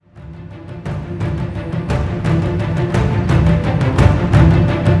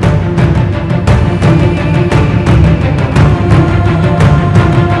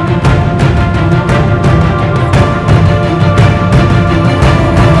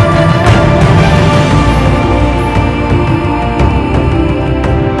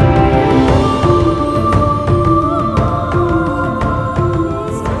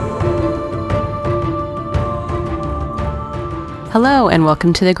and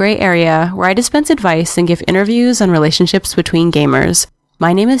welcome to The Gray Area, where I dispense advice and give interviews on relationships between gamers.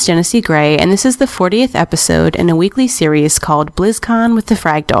 My name is Genesee Gray, and this is the 40th episode in a weekly series called BlizzCon with the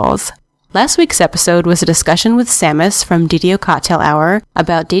FragDolls. Last week's episode was a discussion with Samus from DDO Cocktail Hour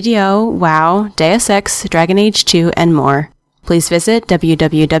about DDO, WoW, Deus Ex, Dragon Age 2, and more. Please visit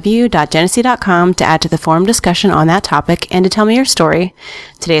www.genesee.com to add to the forum discussion on that topic and to tell me your story.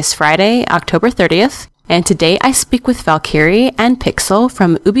 Today is Friday, October 30th, and today I speak with Valkyrie and Pixel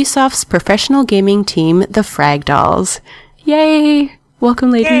from Ubisoft's professional gaming team, the FragDolls. Yay!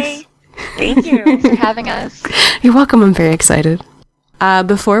 Welcome, ladies. Yay. Thank you. Thanks for having us. You're welcome. I'm very excited.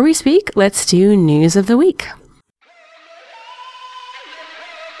 Before we speak, let's do News of the Week.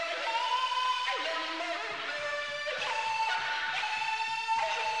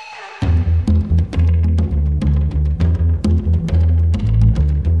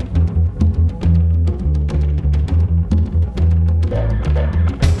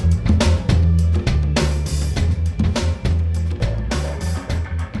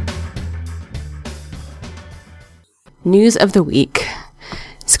 News of the Week.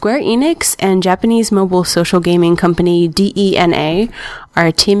 Square Enix and Japanese mobile social gaming company DENA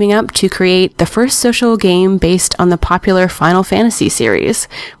are teaming up to create the first social game based on the popular Final Fantasy series,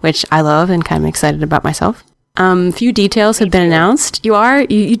 which I love and kind of excited about myself. Few details have been announced. Do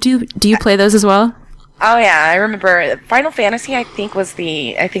you play those as well? Oh yeah, I remember Final Fantasy. I think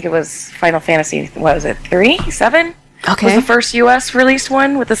it was Final Fantasy. What was it? 3, 7? Okay. Was the first US released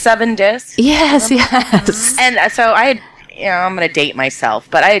one with the 7 discs. Yes. And so I had, I'm going to date myself,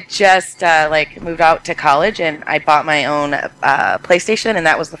 but I had just moved out to college and I bought my own PlayStation, and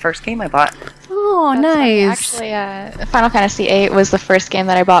that was the first game I bought. Oh, That's nice. funny. Actually, Final Fantasy VIII was the first game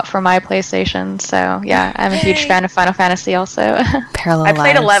that I bought for my PlayStation, so yeah, I'm a huge fan of Final Fantasy also. Parallel I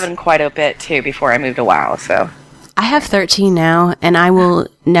played lives. 11 quite a bit too before I moved to WoW, so. I have 13 now, and I will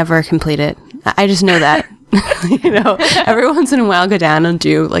never complete it. I just know that. Every once in a while I'll go down and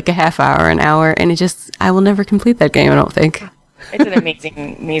do like a half hour, an hour, and I will never complete that game, I don't think. It's an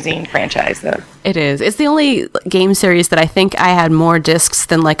amazing franchise, though. It is. It's the only game series that I think I had more discs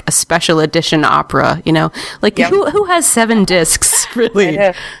than like a special edition opera, Like, Yep. who has 7 discs, really?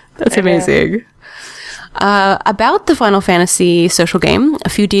 That's amazing. About the Final Fantasy social game, a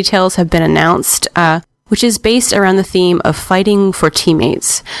few details have been announced, which is based around the theme of fighting for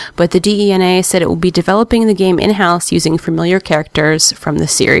teammates. But the DENA said it will be developing the game in-house using familiar characters from the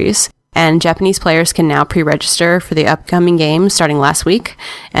series. And Japanese players can now pre-register for the upcoming game starting last week.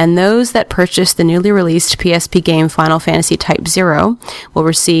 And those that purchase the newly released PSP game Final Fantasy Type 0 will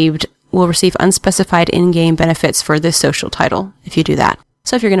receive unspecified in-game benefits for this social title if you do that.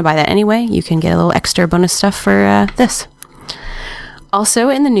 So if you're going to buy that anyway, you can get a little extra bonus stuff for this. Also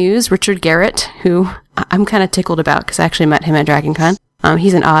in the news, Richard Garrett, who I'm kind of tickled about because I actually met him at DragonCon.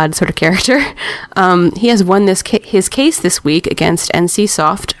 He's an odd sort of character. He has won his case this week against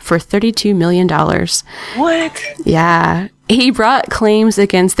NCSoft for $32 million. What? Yeah. He brought claims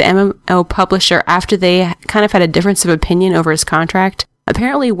against the MMO publisher after they kind of had a difference of opinion over his contract.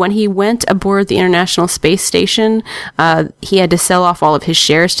 Apparently, when he went aboard the International Space Station, he had to sell off all of his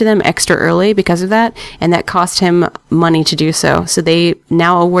shares to them extra early because of that, and that cost him money to do so. So they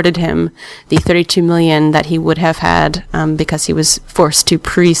now awarded him the $32 million that he would have had because he was forced to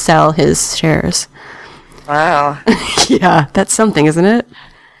pre-sell his shares. Wow. Yeah, that's something, isn't it?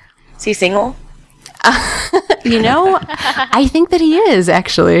 Is he single? I think that he is,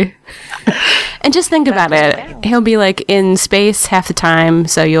 actually. And just think about it. He'll be like in space half the time,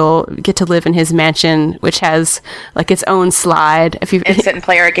 so you'll get to live in his mansion, which has like its own slide. And sit and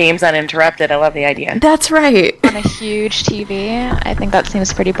play our games uninterrupted. I love the idea. That's right. On a huge TV, I think that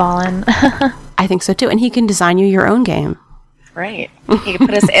seems pretty ballin'. I think so too. And he can design you your own game. Right. He can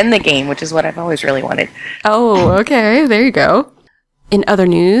put us in the game, which is what I've always really wanted. Oh, okay. There you go. In other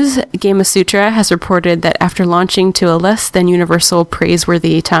news, Gamasutra has reported that after launching to a less than universal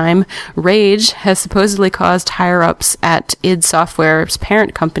praiseworthy time, Rage has supposedly caused higher-ups at id Software's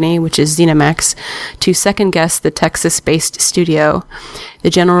parent company, which is ZeniMax, to second-guess the Texas-based studio. The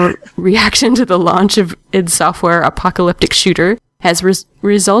general reaction to the launch of id Software apocalyptic shooter has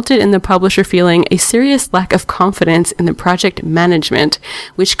resulted in the publisher feeling a serious lack of confidence in the project management,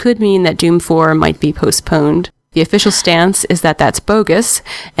 which could mean that Doom 4 might be postponed. The official stance is that that's bogus,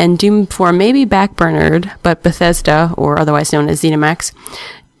 and Doom 4 may be backburnered, but Bethesda, or otherwise known as ZeniMax,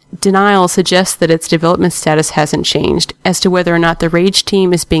 denial suggests that its development status hasn't changed. As to whether or not the Rage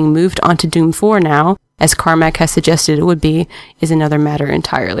team is being moved onto Doom 4 now, as Carmack has suggested it would be, is another matter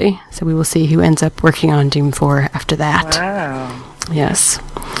entirely. So we will see who ends up working on Doom 4 after that. Wow. Yes.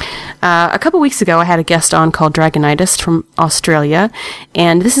 A couple weeks ago, I had a guest on called Dragonitis from Australia,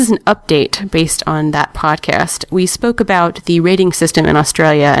 and this is an update based on that podcast. We spoke about the rating system in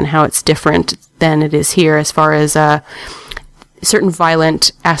Australia and how it's different than it is here as far as certain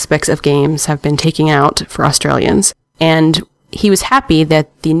violent aspects of games have been taken out for Australians. And he was happy that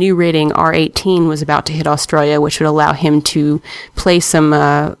the new rating R18 was about to hit Australia, which would allow him to play some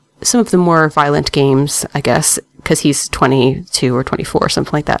of the more violent games, I guess, because he's 22 or 24,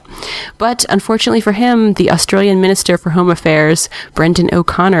 something like that. But unfortunately for him, the Australian Minister for Home Affairs, Brendan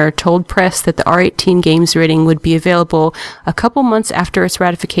O'Connor, told press that the R18 games rating would be available a couple months after its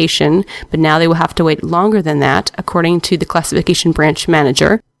ratification, but now they will have to wait longer than that, according to the classification branch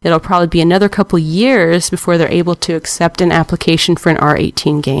manager. It'll probably be another couple years before they're able to accept an application for an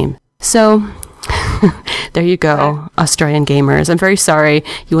R18 game. So, there you go, Australian gamers. I'm very sorry.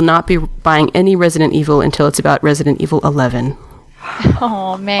 You will not be buying any Resident Evil until it's about Resident Evil 11.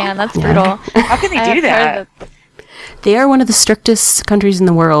 Oh, man, that's brutal. How can they do that? They are one of the strictest countries in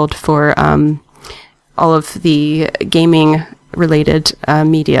the world for all of the gaming-related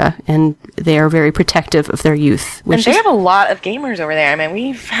media, and they are very protective of their youth. And they have a lot of gamers over there. I mean,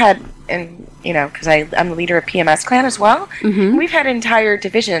 we've had... because I'm the leader of PMS Clan as well. Mm-hmm. We've had entire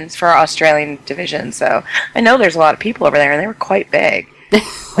divisions for our Australian division, so I know there's a lot of people over there, and they were quite big,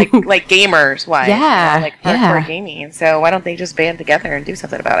 like gamers wise, like hardcore gaming. So why don't they just band together and do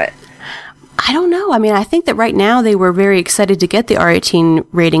something about it? I don't know. I mean, I think that right now they were very excited to get the R18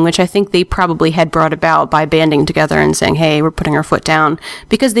 rating, which I think they probably had brought about by banding together and saying, "Hey, we're putting our foot down,"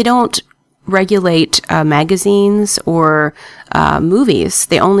 because they don't regulate magazines or movies.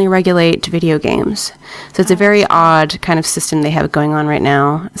 They only regulate video games. So it's a very odd kind of system they have going on right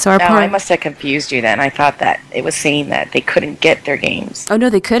now. So I must have confused you then. I thought that it was saying that they couldn't get their games. Oh, no,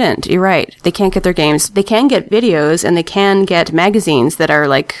 they couldn't. You're right. They can't get their games. They can get videos, and they can get magazines that are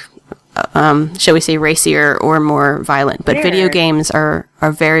like, shall we say, racier or more violent. But video games are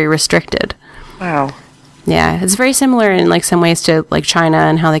very restricted. Wow. Yeah, it's very similar in like some ways to like China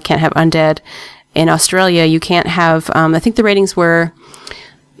and how they can't have undead. In Australia, you can't have, I think the ratings were,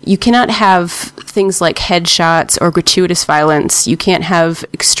 you cannot have things like headshots or gratuitous violence. You can't have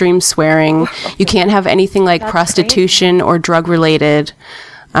extreme swearing. You can't have anything like prostitution or drug related.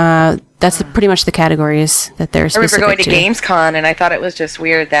 That's pretty much the categories that they're specific to. I remember going to GamesCon, and I thought it was just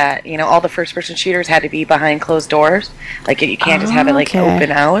weird that, all the first-person shooters had to be behind closed doors. Like, you can't just have it, like, open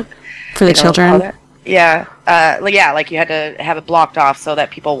out. For the children? Yeah. Like you had to have it blocked off so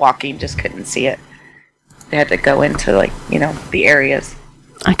that people walking just couldn't see it. They had to go into, like, the areas.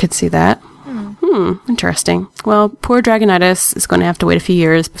 I could see that. Interesting. Well, poor Dragonitis is going to have to wait a few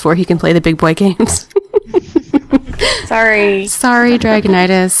years before he can play the big boy games. Sorry,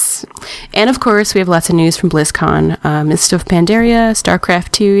 Dragonitis. And of course, we have lots of news from BlizzCon. Mist of Pandaria,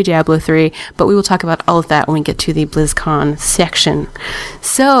 StarCraft 2, Diablo 3, but we will talk about all of that when we get to the BlizzCon section.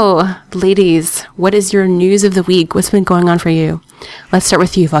 So, ladies, what is your news of the week? What's been going on for you? Let's start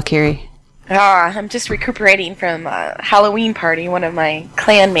with you, Valkyrie. I'm just recuperating from a Halloween party. One of my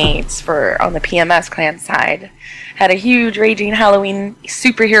clanmates on the PMS clan side had a huge raging Halloween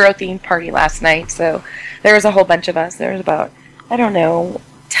superhero themed party last night. So there was a whole bunch of us. There was about,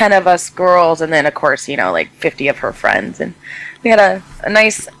 10 of us girls, and then of course, like 50 of her friends. And we had a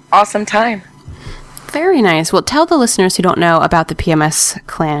nice, awesome time. Very nice. Well, tell the listeners who don't know about the PMS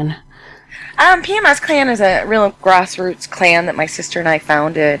clan. PMS Clan is a real grassroots clan that my sister and I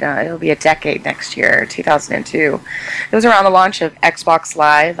founded. It'll be a decade next year, 2002. It was around the launch of Xbox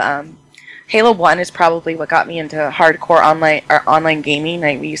Live. Halo 1 is probably what got me into hardcore online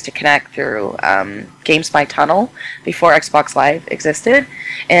gaming. We used to connect through GameSpy Tunnel before Xbox Live existed.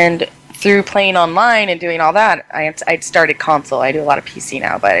 And through playing online and doing all that, I'd started console. I do a lot of PC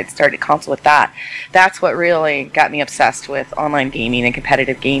now, but I'd started console with that. That's what really got me obsessed with online gaming and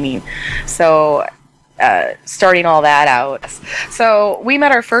competitive gaming. So, starting all that out. So, we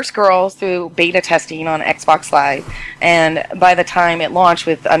met our first girls through beta testing on Xbox Live, and by the time it launched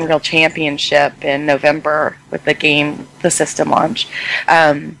with Unreal Championship in November with the system launch,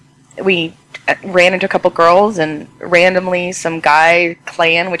 we ran into a couple girls, and randomly some guy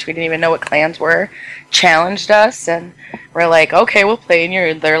clan, which we didn't even know what clans were, challenged us, and we're like, okay, we'll play.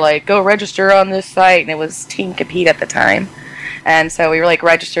 And they're like, go register on this site, and it was Team Compete at the time. And so we were like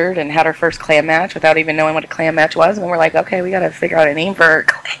registered and had our first clan match without even knowing what a clan match was, and we're like, okay, we got to figure out a name for our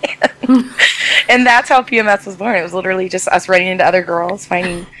clan. And that's how PMS was born. It was literally just us running into other girls,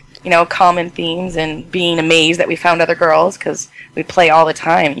 finding common themes, and being amazed that we found other girls, because we'd play all the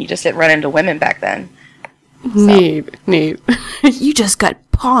time. You just didn't run into women back then. Neat. You just got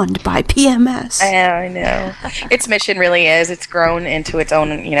pawned by PMS. I know. Its mission really is. It's grown into its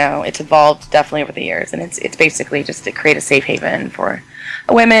own, it's evolved definitely over the years. And it's basically just to create a safe haven for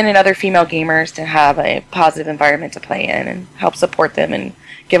women and other female gamers to have a positive environment to play in and help support them and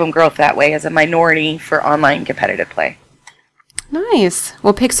give them growth that way as a minority for online competitive play. Nice.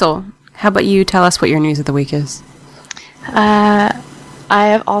 Well, Pixel, how about you tell us what your news of the week is? I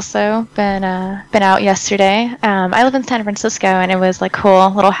have also been out yesterday. I live in San Francisco, and it was like cool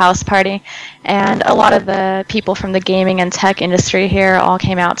little house party, and a lot of the people from the gaming and tech industry here all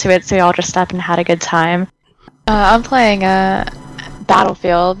came out to it, so we all dressed up and had a good time. I'm playing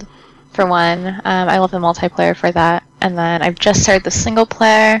Battlefield for one. I love the multiplayer for that, and then I've just started the single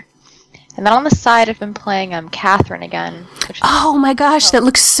player. And then on the side, I've been playing Catherine again. Oh my gosh, that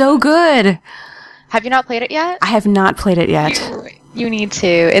looks so good! Have you not played it yet? I have not played it yet. You need to.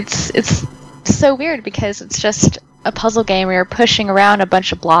 It's so weird because it's just a puzzle game where you're pushing around a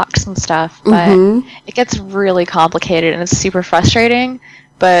bunch of blocks and stuff, but it gets really complicated and it's super frustrating.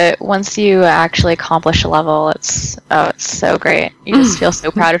 But once you actually accomplish a level, it's so great. You just feel so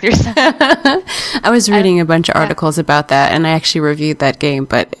proud of yourself. I was reading a bunch of articles about that, and I actually reviewed that game,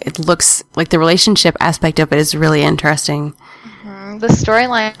 but it looks like the relationship aspect of it is really interesting. The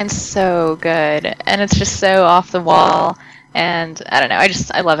storyline's so good, and it's just so off the wall. And I don't know,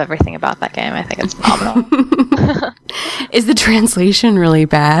 I love everything about that game. I think it's phenomenal. Is the translation really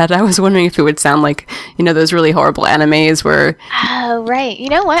bad? I was wondering if it would sound like, those really horrible animes where... Oh, right. You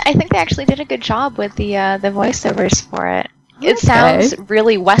know what? I think they actually did a good job with the voiceovers for it. It sounds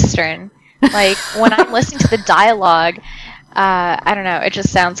really Western. Like, when I'm listening to the dialogue, I don't know, it just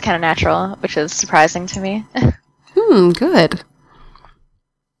sounds kind of natural, which is surprising to me. Good.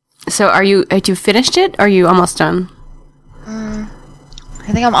 So had you finished it, or are you almost done? I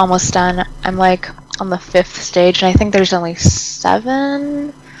think I'm almost done. I'm like on the 5th stage, and I think there's only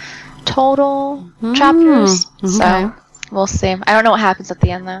 7 total chapters. Okay. So we'll see. I don't know what happens at the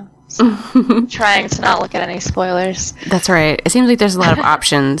end though. So I'm trying to not look at any spoilers. That's right. It seems like there's a lot of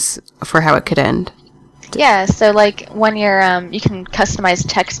options for how it could end. Yeah, so like when you're you can customize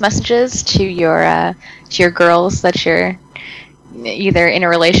text messages to your girls that you're either in a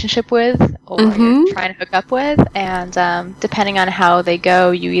relationship with or you're trying to hook up with, and depending on how they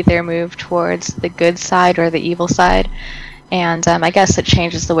go, you either move towards the good side or the evil side, and I guess it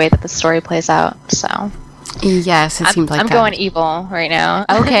changes the way that the story plays out. So yes, it seems like I'm going evil right now.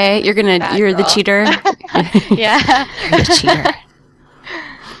 Okay, you're the cheater. Yeah, you're the cheater.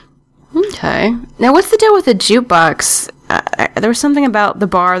 Okay, now what's the deal with the jukebox? There was something about the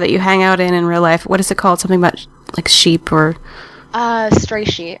bar that you hang out in real life. What is it called? Something about like sheep or stray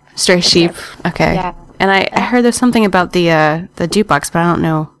sheep. Stray sheep. Okay. Yeah. And I heard there's something about the jukebox, but I don't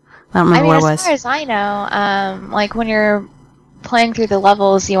know. I don't remember what it was. As far as I know, like when you're playing through the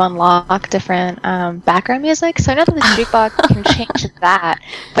levels, you unlock different background music. So I know that the jukebox can change that,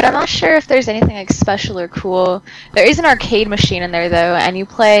 but I'm not sure if there's anything like special or cool. There is an arcade machine in there though, and you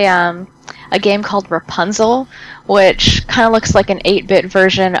play a game called Rapunzel, which kind of looks like an 8-bit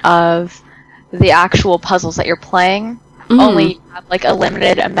version of the actual puzzles that you're playing. Only you have like a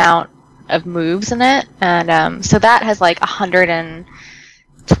limited amount of moves in it, and so that has like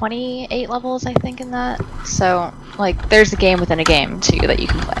 128 levels, I think, in that. So like there's a game within a game too that you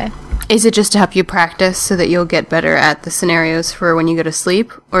can play. Is it just to help you practice so that you'll get better at the scenarios for when you go to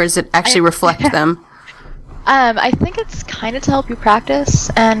sleep, or is it actually reflect them? I think it's kind of to help you practice,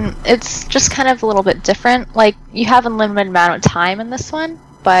 and it's just kind of a little bit different. Like you have a limited amount of time in this one,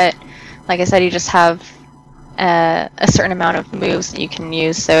 but like I said, you just have a certain amount of moves that you can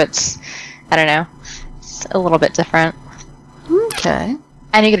use, so it's, I don't know, it's a little bit different. Okay.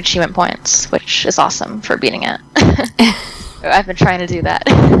 And you get achievement points, which is awesome for beating it. So I've been trying to do that.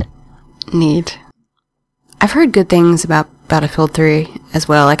 Neat. I've heard good things about Battlefield 3 as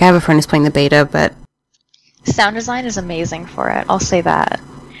well. Like I have a friend who's playing the beta, but sound design is amazing for it. I'll say that.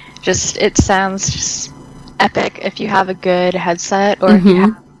 It sounds just epic if you have a good headset, or if you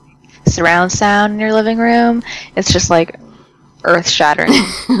have surround sound in your living room. It's just like earth-shattering.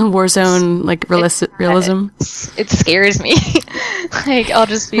 Warzone, like realism. It scares me. Like I'll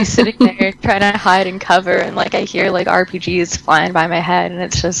just be sitting there trying to hide and cover, and like I hear like RPGs flying by my head, and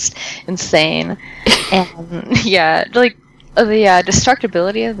it's just insane. And yeah, like the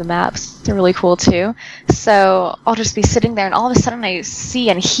destructibility of the maps are really cool too. So I'll just be sitting there, and all of a sudden I see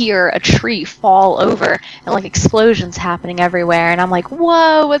and hear a tree fall over, and like explosions happening everywhere, and I'm like,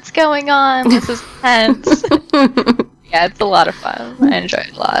 whoa, what's going on? This is tense. Yeah, it's a lot of fun. I enjoy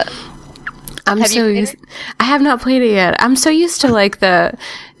it a lot. I have not played it yet. I'm so used to like the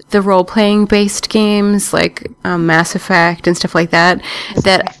the role-playing based games like Mass Effect and stuff like that,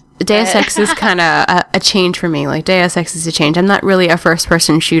 that Deus Ex is kind of a change for me. Like, Deus Ex is a change. I'm not really a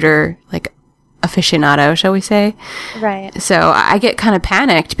first-person shooter, like, aficionado, shall we say. Right. So I get kind of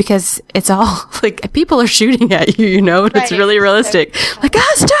panicked because it's all, like, people are shooting at you, you know? Right. It's really realistic. Like,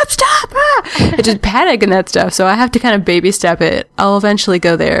 stop! I just panic and that stuff. So I have to kind of baby step it. I'll eventually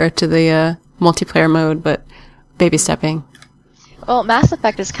go there to the multiplayer mode, but baby stepping. Well, Mass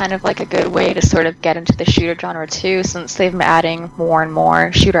Effect is kind of like a good way to sort of get into the shooter genre too, since they've been adding more and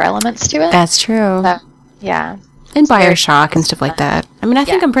more shooter elements to it. That's true. So, yeah. And BioShock and stuff like that. I mean, I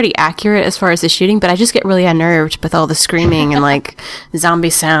think I'm pretty accurate as far as the shooting, but I just get really unnerved with all the screaming and, like, zombie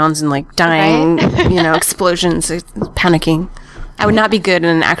sounds and, like, dying, explosions, panicking. I would not be good in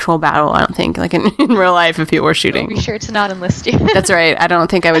an actual battle, I don't think, like in real life if people were shooting. Be sure to not enlist you. That's right. I don't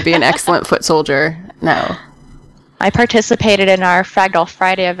think I would be an excellent foot soldier. No. I participated in our FragDoll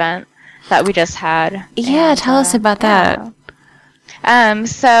Friday event that we just had. Yeah, tell us about that.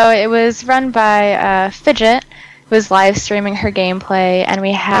 So it was run by Fidget, who was live streaming her gameplay, and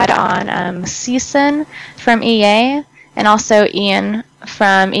we had on Season from EA and also Ian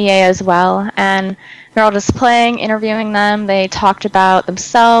from EA as well. And they're all just playing, interviewing them. They talked about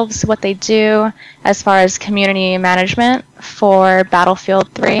themselves, what they do as far as community management for Battlefield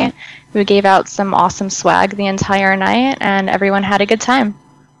 3. We gave out some awesome swag the entire night, and everyone had a good time.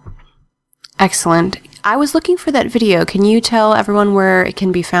 Excellent. I was looking for that video. Can you tell everyone where it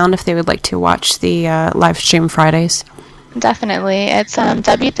can be found if they would like to watch the live stream Fridays? Definitely. It's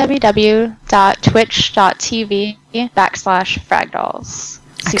www.twitch.tv/FragDolls.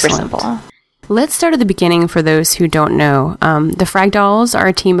 Super simple. Let's start at the beginning for those who don't know. The FragDolls are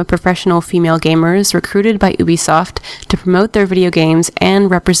a team of professional female gamers recruited by Ubisoft to promote their video games and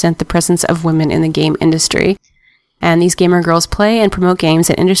represent the presence of women in the game industry. And these gamer girls play and promote games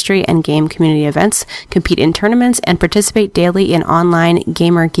at industry and game community events, compete in tournaments, and participate daily in online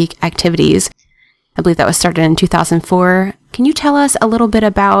gamer geek activities. I believe that was started in 2004. Can you tell us a little bit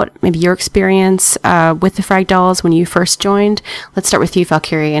about maybe your experience with the FragDolls when you first joined? Let's start with you,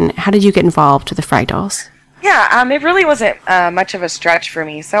 Valkyrie, and how did you get involved with the FragDolls? Yeah, it really wasn't much of a stretch for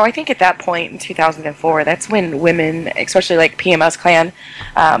me. So I think at that point in 2004, that's when women, especially like PMS Clan,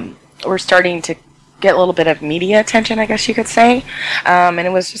 were starting to get a little bit of media attention, I guess you could say. And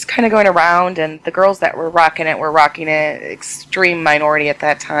it was just kind of going around, and the girls that were rocking it, extreme minority at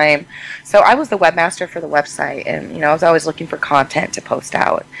that time. So I was the webmaster for the website, and I was always looking for content to post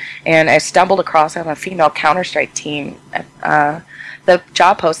out. And I stumbled across a female Counter-Strike team. The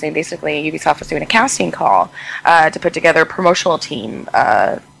job posting, basically, Ubisoft was doing a casting call to put together a promotional team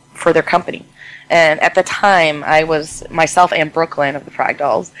for their company. And at the time, I was myself and Brooklyn of the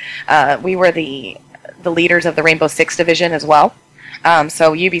FragDolls. We were the leaders of the Rainbow Six division as well.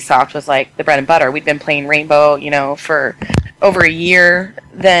 So Ubisoft was like the bread and butter. We'd been playing Rainbow, for over a year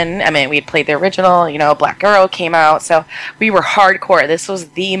then. I mean, we had played the original, Black Arrow came out. So we were hardcore. This was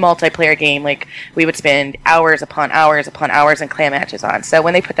the multiplayer game. Like, we would spend hours upon hours upon hours in clan matches on. So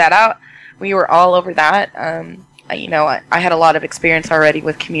when they put that out, we were all over that. I had a lot of experience already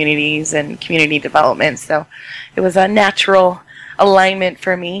with communities and community development. So it was a natural alignment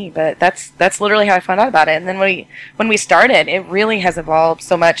for me, but that's literally how I found out about it. And then when we started, it really has evolved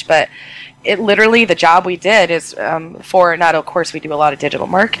so much, but it literally, the job we did is of course we do a lot of digital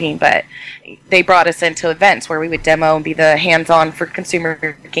marketing, but they brought us into events where we would demo and be the hands-on for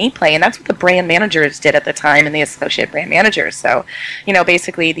consumer gameplay, and that's what the brand managers did at the time, and the associate brand managers. So,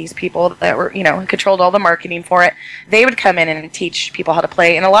 basically these people that were, controlled all the marketing for it, they would come in and teach people how to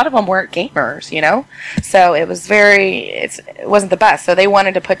play, and a lot of them weren't gamers, so it was it wasn't the best. So they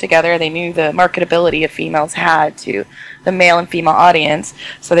wanted to put together, they knew the marketability of females had to the male and female audience,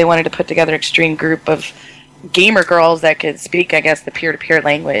 so they wanted to put together an extreme group of gamer girls that could speak, I guess, the peer-to-peer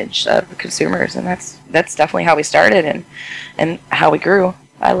language of consumers, and that's definitely how we started and how we grew.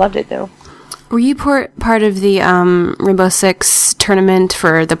 I loved it, though. Were you part of the Rainbow Six tournament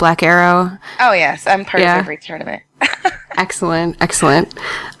for the Black Arrow? Oh, yes. I'm part of every tournament. Excellent.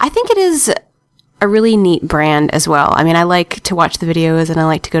 I think it is a really neat brand as well. I mean, I like to watch the videos, and I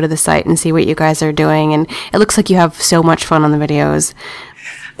like to go to the site and see what you guys are doing, and it looks like you have so much fun on the videos.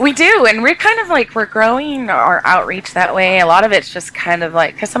 We do, and we're kind of we're growing our outreach that way. A lot of it's just kind of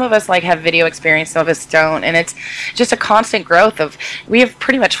because some of us have video experience, some of us don't, and it's just a constant growth of, we have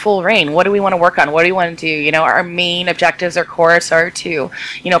pretty much full reign. What do we want to work on? What do we want to do? Our main objectives, of course, are to,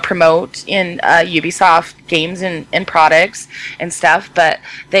 promote in Ubisoft games and products and stuff, but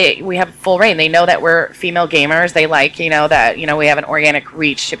we have full reign. They know that we're female gamers. They that, we have an organic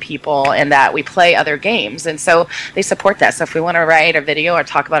reach to people and that we play other games, and so they support that. So if we want to write a video or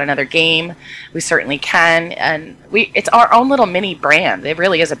talk about another game, we certainly can. And it's our own little mini brand. It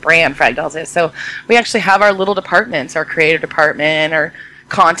really is a brand, FragDolls is. So we actually have our little departments, our creative department, our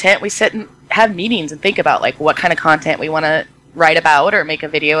content. We sit and have meetings and think about like what kind of content we want to write about or make a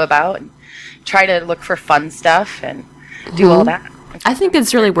video about, and try to look for fun stuff and do all that. I think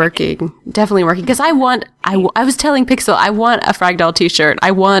it's really working. Definitely working. Because I was telling Pixel, I want a FragDoll t-shirt.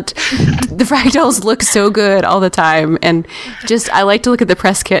 I want, the FragDolls look so good all the time. And I like to look at the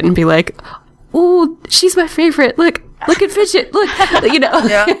press kit and be like, ooh, she's my favorite. Look at Fidget. Look,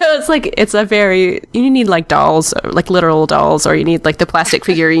 yeah. It's like, you need like dolls, like literal dolls, or you need like the plastic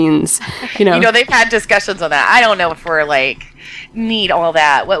figurines, they've had discussions on that. I don't know if we're like, need all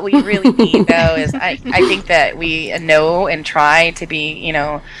that. What we really need though is I think that we know and try to be,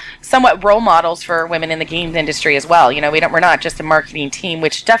 somewhat role models for women in the games industry as well. We're not just a marketing team,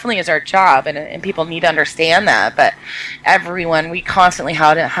 which definitely is our job, and people need to understand that. But we constantly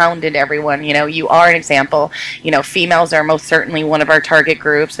hounded everyone. You are an example. Females are most certainly one of our target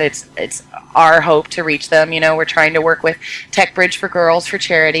groups. It's our hope to reach them. We're trying to work with Tech Bridge for Girls for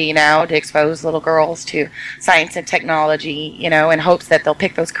charity now to expose little girls to science and technology, in hopes that they'll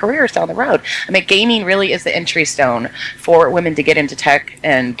pick those careers down the road. I mean, gaming really is the entry stone for women to get into tech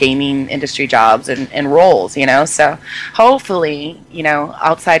and gaming industry jobs and roles, So hopefully,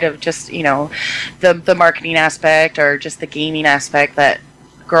 outside of just, the marketing aspect or just the gaming aspect, that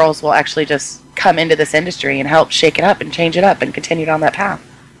girls will actually just come into this industry and help shake it up and change it up and continue down that path.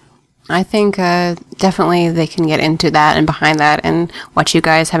 I think definitely they can get into that and behind that, and watch you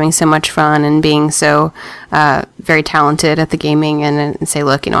guys having so much fun and being so very talented at the gaming, and say,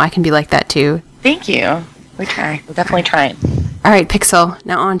 look, I can be like that too. Thank you. We try. We're definitely trying. All right, Pixel,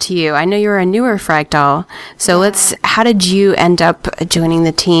 now on to you. I know you're a newer FragDoll, so how did you end up joining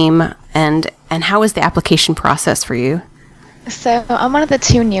the team, and how was the application process for you? So I'm one of the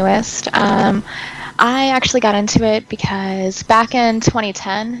two newest. I actually got into it because back in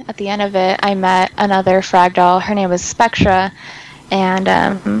 2010, at the end of it, I met another FragDoll. Her name was Spectra,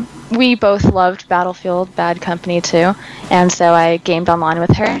 and we both loved Battlefield Bad Company too, and so I gamed online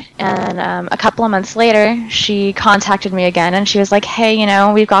with her. And a couple of months later, she contacted me again, and she was like,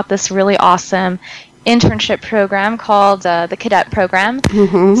 hey, we've got this really awesome internship program called the Cadet Program.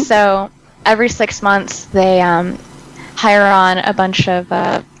 Mm-hmm. So every 6 months, they hire on a bunch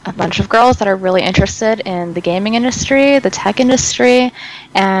of girls that are really interested in the gaming industry, the tech industry,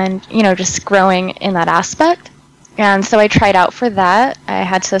 and just growing in that aspect. And so I tried out for that. I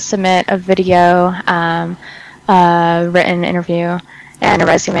had to submit a video, a written interview, and a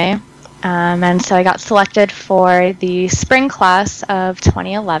resume. And so I got selected for the spring class of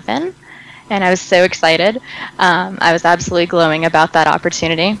 2011, and I was so excited. I was absolutely glowing about that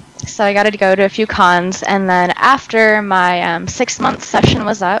opportunity. So I got to go to a few cons, and then after my 6-month session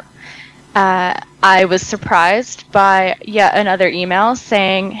was up, I was surprised by yet another email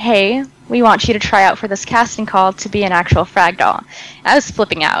saying, hey, we want you to try out for this casting call to be an actual FragDoll. I was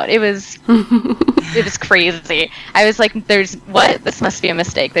flipping out. It was crazy. I was like, this must be a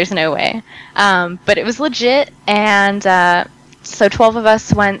mistake. There's no way. But it was legit, and so 12 of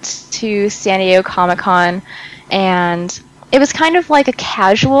us went to San Diego Comic-Con, and it was kind of like a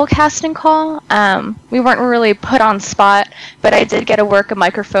casual casting call. We weren't really put on spot, but I did get to work a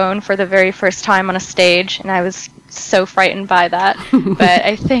microphone for the very first time on a stage, and I was so frightened by that. But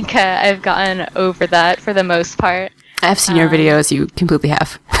I think I've gotten over that for the most part. I've seen your videos. You completely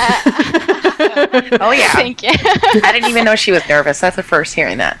have. Oh, yeah. Thank you. I didn't even know she was nervous. That's the first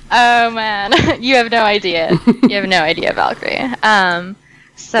hearing that. Oh, man. You have no idea. You have no idea, Valkyrie.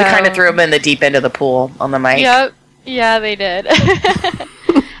 So we kind of threw him in the deep end of the pool on the mic. Yep. Yeah, they did.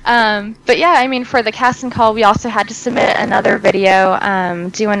 But yeah, I mean, for the casting call, we also had to submit another video,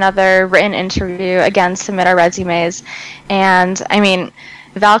 do another written interview, again, submit our resumes. And I mean,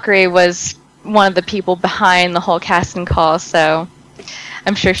 Valkyrie was one of the people behind the whole casting call, so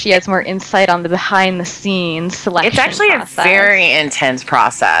I'm sure she has more insight on the behind-the-scenes selection It's actually process. A very intense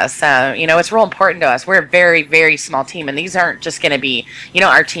process. It's real important to us. We're a very, very small team, and these aren't just going to be,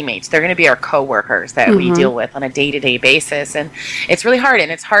 our teammates. They're going to be our coworkers that we deal with on a day-to-day basis, and it's really hard,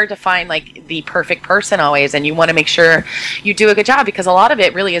 and it's hard to find, like, the perfect person always, and you want to make sure you do a good job, because a lot of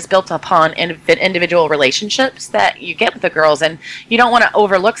it really is built upon individual relationships that you get with the girls, and you don't want to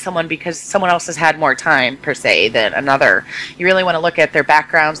overlook someone because someone else has had more time, per se, than another. You really want to look at their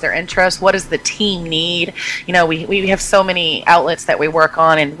backgrounds, their interests. What does the team need? We have so many outlets that we work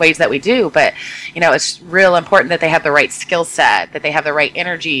on and ways that we do, but it's real important that they have the right skill set, that they have the right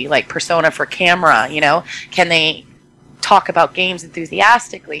energy, like persona for camera. Can they talk about games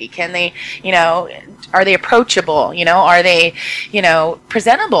enthusiastically? Can they, are they approachable? Are they,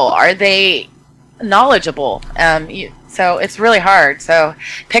 presentable? Are they knowledgeable? So it's really hard. So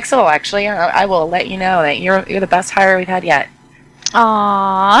Pixel, actually, I will let you know that you're the best hire we've had yet.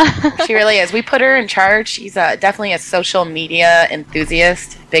 Aww. She really is. We put her in charge. She's definitely a social media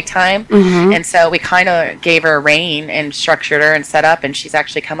enthusiast, big time. Mm-hmm. And so we kind of gave her a rein and structured her and set up, and she's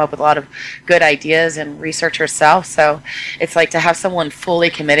actually come up with a lot of good ideas and research herself. So it's like to have someone fully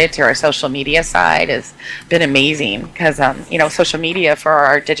committed to our social media side has been amazing, because social media for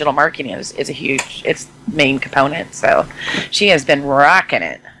our digital marketing is a huge, it's main component. So she has been rocking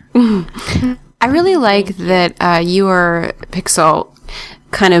it. Mm-hmm. I really like that you are, Pixel,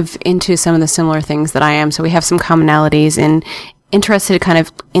 kind of into some of the similar things that I am. So we have some commonalities and interested kind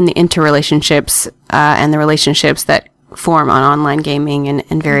of in the interrelationships and the relationships that form on online gaming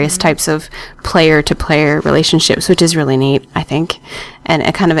and various types of player-to-player relationships, which is really neat, I think, and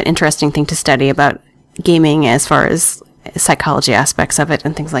a kind of an interesting thing to study about gaming as far as psychology aspects of it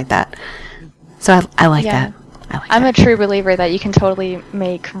and things like that. So I like that. I'm a true believer that you can totally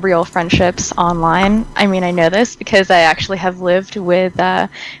make real friendships online. I mean, I know this because I actually have lived with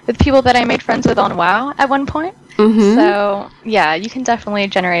people that I made friends with on WoW at one point. Mm-hmm. So, yeah, you can definitely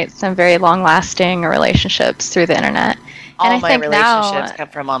generate some very long-lasting relationships through the internet. All my relationships come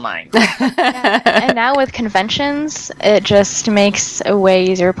from online. And now with conventions, it just makes a way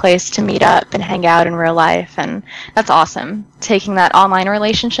easier place to meet up and hang out in real life, and that's awesome. Taking that online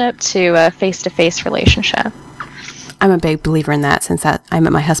relationship to a face-to-face relationship. I'm a big believer in that since I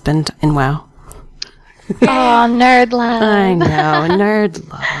met my husband in WoW. Oh, nerd love. I know, nerd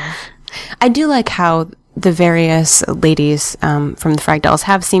love. I do like how the various ladies from the FragDolls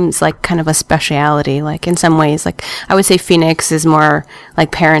have seems like kind of a speciality. Like in some ways, like I would say Phoenix is more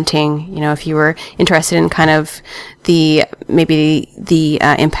like parenting. If you were interested in kind of the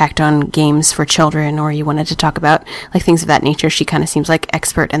impact on games for children, or you wanted to talk about like things of that nature, she kind of seems like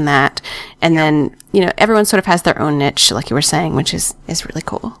expert in that. And then everyone sort of has their own niche, like you were saying, which is really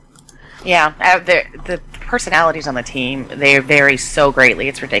cool. Yeah, the personalities on the team, they vary so greatly.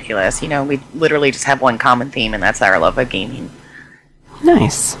 It's ridiculous. We literally just have one common theme, and that's our love of gaming.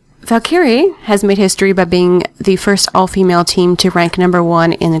 Nice. Valkyrie has made history by being the first all-female team to rank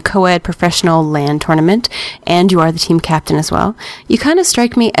 #1 in the co-ed professional LAN tournament, and you are the team captain as well. You kind of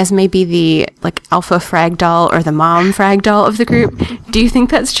strike me as maybe the like alpha FragDoll or the mom FragDoll of the group. Do you think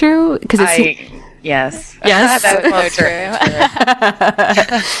that's true? Yes. Yes. That's so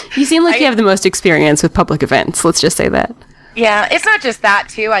true. You seem like you have the most experience with public events. Let's just say that. Yeah, it's not just that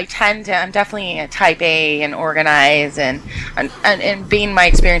too. I'm definitely a type A and organized, and being my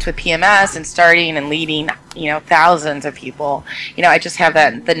experience with PMS and starting and leading, thousands of people, I just have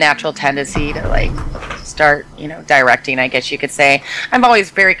the natural tendency to like start, directing, I guess you could say. I'm always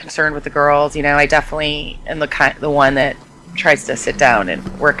very concerned with the girls, I definitely am the one that tries to sit down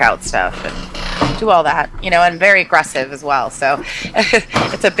and work out stuff and do all that, and very aggressive as well. So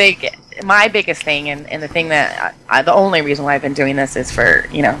it's my biggest thing, and the thing that the only reason why I've been doing this is for,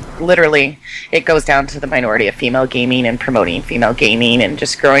 literally it goes down to the minority of female gaming and promoting female gaming and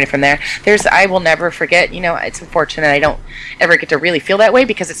just growing it from there. I will never forget, it's unfortunate I don't ever get to really feel that way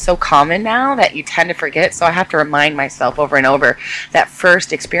because it's so common now that you tend to forget. So I have to remind myself over and over that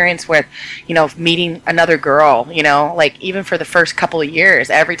first experience with, meeting another girl, like even for the first couple of years,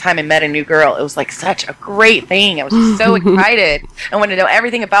 every time I met a new girl, it was like such a great thing. I was just so excited. I wanted to know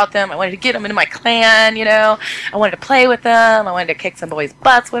everything about them. I wanted to get them into my clan, I wanted to play with them. I wanted to kick some boys'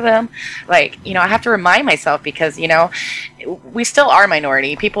 butts with them. Like, I have to remind myself because, we still are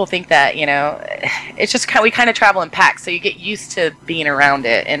minority. People think that, it's just we kind of travel in packs, so you get used to being around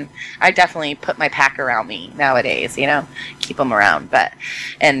it. And I definitely put my pack around me nowadays, keep them around.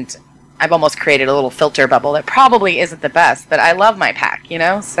 And I've almost created a little filter bubble that probably isn't the best, but I love my pack,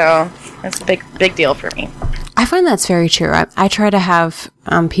 so that's a big deal for me. I find that's very true. I try to have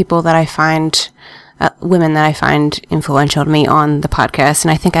people that I find, women that I find influential to me on the podcast,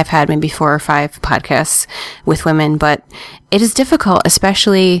 and I think I've had maybe 4 or 5 podcasts with women, but it is difficult,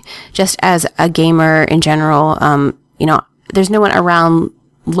 especially just as a gamer in general. There's no one around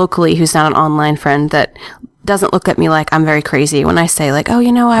locally who's not an online friend that doesn't look at me like I'm very crazy when I say like, oh,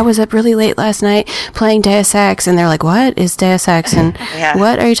 I was up really late last night playing Deus Ex, and they're like, what is Deus Ex? And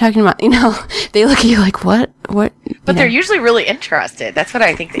what are you talking about? They look at you like, what? But they're usually really interested. That's what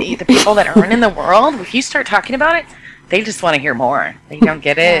I think. The people that aren't in the world, if you start talking about it, they just want to hear more. They don't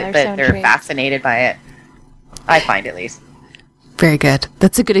get it, but they're fascinated by it. I find, at least. Very good.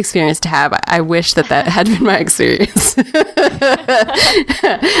 That's a good experience to have. I wish that that had been my experience.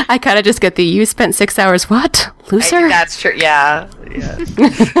 I kind of just get the, you spent 6 hours, what? Loser? That's true. Yeah.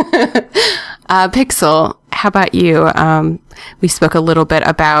 Pixel, how about you? We spoke a little bit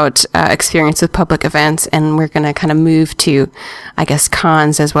about experience with public events, and we're going to kind of move to, I guess,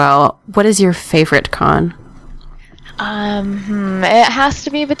 cons as well. What is your favorite con? It has to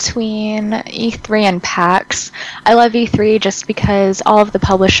be between E3 and PAX. I love E3 just because all of the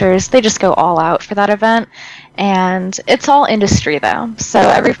publishers, they just go all out for that event. And it's all industry, though. So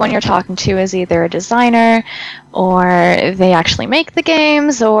everyone you're talking to is either a designer, or they actually make the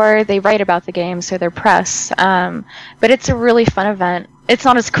games, or they write about the games, or they're press. But it's a really fun event. It's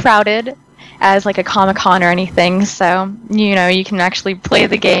not as crowded as like a Comic-Con or anything, so you can actually play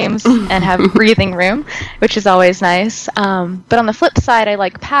the games and have breathing room, which is always nice. But on the flip side, I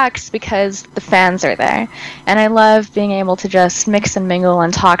like PAX because the fans are there, and I love being able to just mix and mingle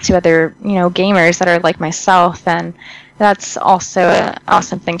and talk to other gamers that are like myself, and that's also an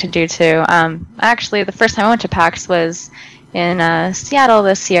awesome thing to do too. Actually, the first time I went to PAX was in Seattle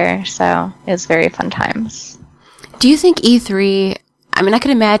this year, so it was very fun times. Do you think E3, I mean, I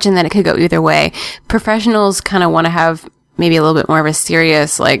could imagine that it could go either way. Professionals kind of want to have maybe a little bit more of a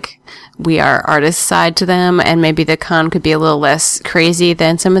serious, like, we are artists side to them, and maybe the con could be a little less crazy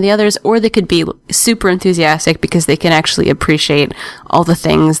than some of the others, or they could be super enthusiastic because they can actually appreciate all the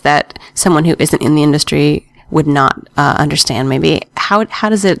things that someone who isn't in the industry would not understand, maybe.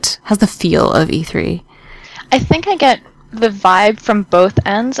 How's the feel of E3? I think I get the vibe from both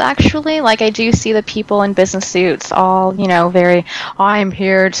ends, actually. Like, I do see the people in business suits all, very, I'm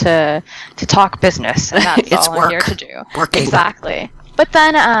here to talk business, and that's it's all work. I'm here to do. Working. Exactly. But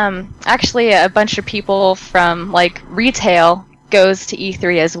then, actually, a bunch of people from, like, retail goes to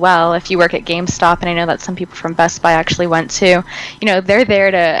E3 as well. If you work at GameStop, and I know that some people from Best Buy actually went too, they're there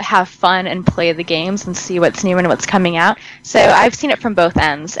to have fun and play the games and see what's new and what's coming out. So I've seen it from both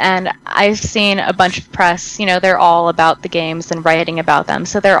ends, and I've seen a bunch of press, they're all about the games and writing about them,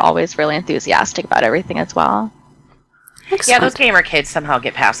 so they're always really enthusiastic about everything as well. Excellent. Yeah, those gamer kids somehow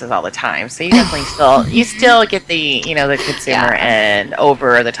get passes all the time, so you definitely still get the the consumer and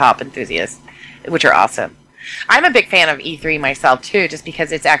over the top enthusiasts, which are awesome. I'm a big fan of E3 myself too, just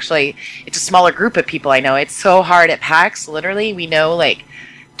because it's a smaller group of people. I know it's so hard at PAX. Literally, we know like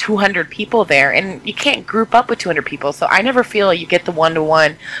 200 people there, and you can't group up with 200 people. So I never feel you get the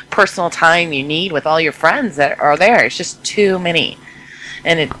one-to-one personal time you need with all your friends that are there. It's just too many,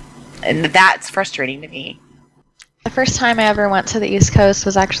 and that's frustrating to me. The first time I ever went to the East Coast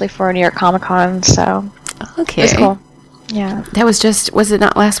was actually for New York Comic Con, so okay, it was cool. Yeah. That was it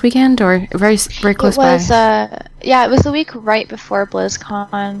not last weekend or very, very close by? It was the week right before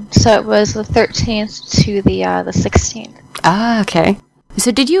BlizzCon, so it was the 13th to the 16th. Ah, okay.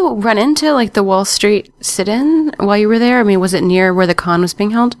 So did you run into, like, the Wall Street sit-in while you were there? I mean, was it near where the con was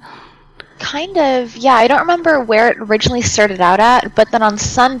being held? Kind of, yeah. I don't remember where it originally started out at, but then on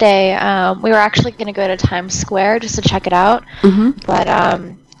Sunday, we were actually going to go to Times Square just to check it out. Mm-hmm. But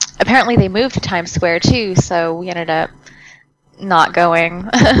apparently they moved to Times Square, too, so we ended up not going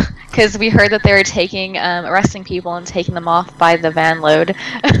because we heard that they were arresting people and taking them off by the van load.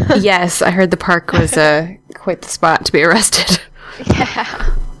 Yes, I heard the park was quite the spot to be arrested. Yeah.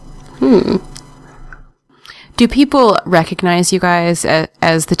 Do people recognize you guys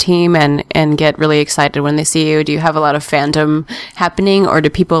as the team and get really excited when they see you? Do you have a lot of fandom happening, or do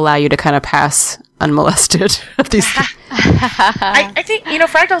people allow you to kind of pass unmolested of these I think,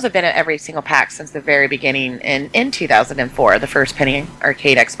 FragDolls have been at every single PAX since the very beginning. In 2004, the first Penny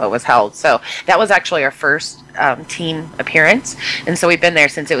Arcade Expo was held. So that was actually our first team appearance. And so we've been there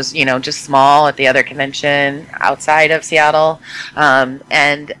since it was, just small at the other convention outside of Seattle.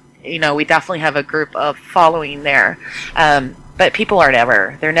 And we definitely have a group of following there. But people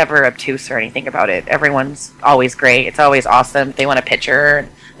they're never obtuse or anything about it. Everyone's always great. It's always awesome. If they want a picture,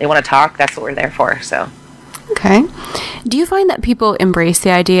 they want to talk, that's what we're there for. So. Okay. Do you find that people embrace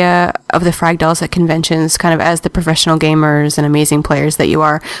the idea of the FragDolls at conventions kind of as the professional gamers and amazing players that you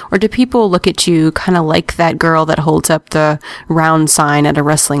are? Or do people look at you kind of like that girl that holds up the round sign at a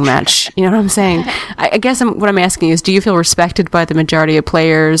wrestling match? You know what I'm saying? I guess what I'm asking is, do you feel respected by the majority of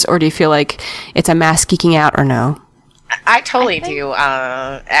players, or do you feel like it's a mass geeking out, or no? I totally do,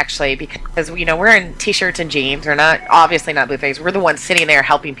 actually, because we're in t-shirts and jeans. We're obviously not Blueface. We're the ones sitting there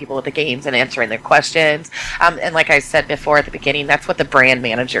helping people with the games and answering their questions. And like I said before at the beginning, that's what the brand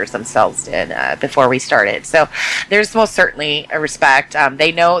managers themselves did before we started. So there's most certainly a respect.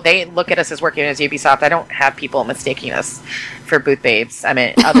 They look at us as working as Ubisoft. I don't have people mistaking us for booth babes. I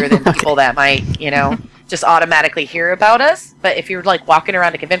mean, other than people that might, just automatically hear about us. But if you're like walking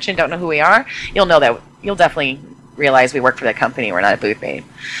around a convention, don't know who we are, you'll definitely realize we work for the company. We're not a booth babe.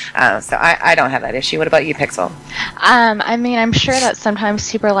 So I don't have that issue. What about you, Pixel? I mean, I'm sure that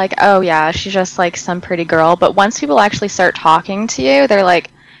sometimes people are like, oh yeah, she's just like some pretty girl. But once people actually start talking to you, they're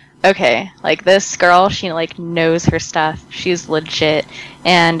like, okay, like this girl, she like knows her stuff. She's legit.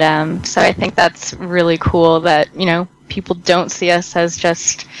 And so I think that's really cool that, you know, people don't see us as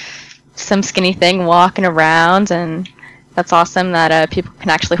just some skinny thing walking around. And that's awesome that people can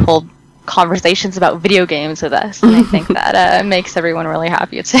actually hold conversations about video games with us, and I think that makes everyone really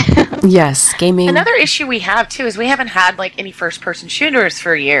happy too. Yes, gaming. Another issue we have too is we haven't had like any first-person shooters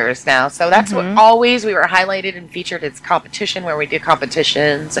for years now, so that's what always we were highlighted and featured as competition, where we do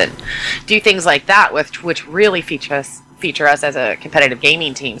competitions and do things like that, which really feature us as a competitive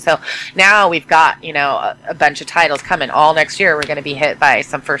gaming team. So now we've got, you know, a bunch of titles coming. All next year we're going to be hit by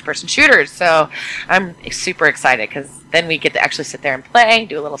some first-person shooters, so I'm super excited because then we get to actually sit there and play,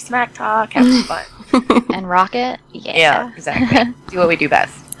 do a little smack talk, have some fun. And rock it. Yeah, exactly. Do what we do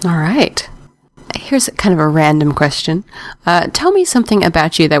best. All right. Here's kind of a random question. Tell me something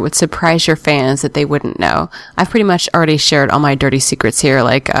about you that would surprise your fans that they wouldn't know. I've pretty much already shared all my dirty secrets here,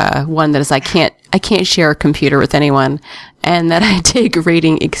 like one that is I can't share a computer with anyone, and that I take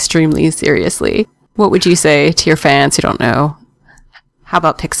rating extremely seriously. What would you say to your fans who don't know? How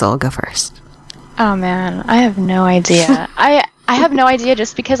about Pixel? Go first. Oh man, I have no idea. I have no idea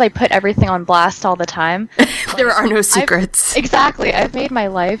just because I put everything on blast all the time. There are no secrets. Exactly. I've made my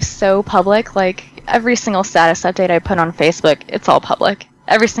life so public. Like, every single status update I put on Facebook, it's all public.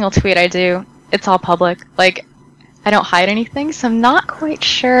 Every single tweet I do, it's all public. Like, I don't hide anything, so I'm not quite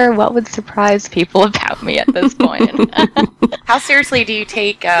sure what would surprise people about me at this point. How seriously do you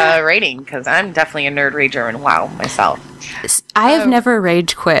take rating? Because I'm definitely a nerd rager in WoW myself. I have never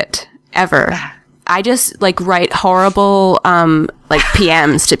rage quit, ever. I just like write horrible like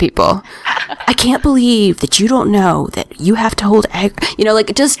PMs to people. I can't believe that you don't know that you have to hold you know,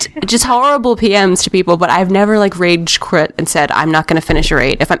 like just horrible PMs to people, but I've never like rage quit and said I'm not going to finish a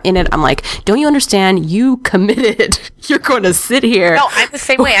raid. If I'm in it, I'm like, don't you understand? You committed. You're going to sit here. No, I'm the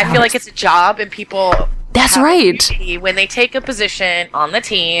same way. I feel like it's a job, and people That's right. When they take a position on the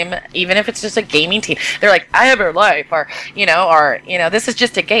team, even if it's just a gaming team, they're like, I have a life, or this is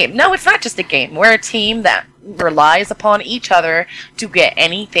just a game. No, it's not just a game. We're a team that relies upon each other to get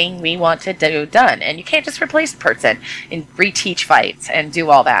anything we want to do done. And you can't just replace the person and reteach fights and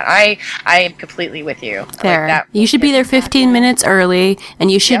do all that. I am completely with you. There. Like you should be there 15 minutes early, and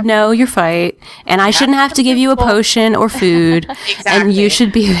you should know your fight, and I shouldn't have to give you a potion or food. Exactly. And you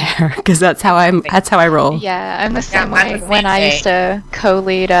should be there, because that's how I roll. Yeah, I'm the same way. When I used to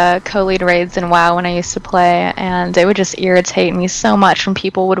co-lead raids in WoW when I used to play, and it would just irritate me so much when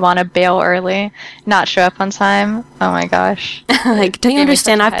people would want to bail early, not show up on time. Oh my gosh. Like, don't you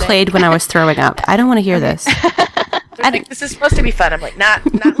understand? I've played when I was throwing up. I don't want to hear this. I think this is supposed to be fun. I'm like, not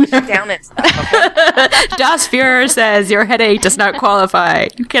let you down and stuff. Okay? Das Führer says your headache does not qualify.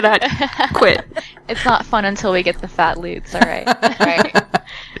 You cannot quit. It's not fun until we get the fat loots, alright. Right.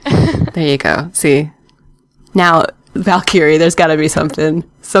 There you go. See? Now, Valkyrie, there's got to be some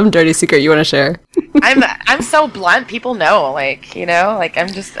dirty secret you want to share. I'm so blunt. People know, I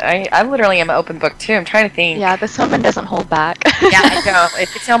literally am an open book too. I'm trying to think. Yeah, this woman doesn't hold back. Yeah, I know.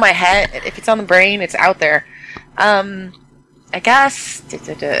 If it's on my head, if it's on the brain, it's out there. I guess. I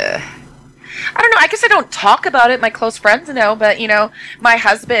don't know. I guess I don't talk about it. My close friends know, but my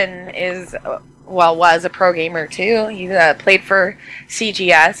husband was a pro gamer too. He played for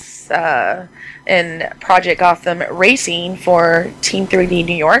CGS in Project Gotham Racing for Team 3D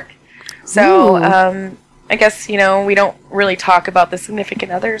New York. So I guess we don't really talk about the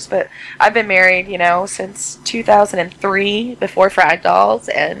significant others, but I've been married since 2003, before FragDolls,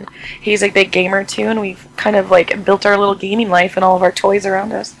 and he's a big gamer too, and we've kind of built our little gaming life and all of our toys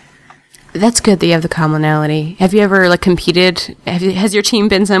around us. That's good that you have the commonality. Have you ever competed? Has your team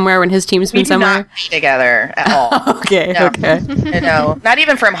been somewhere when his team's been somewhere? We do not be together at all. Okay. No, not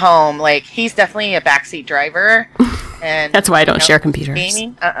even from home. He's definitely a backseat driver, and that's why I don't share computers.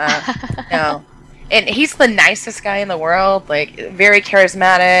 Gaming? No. And he's the nicest guy in the world, very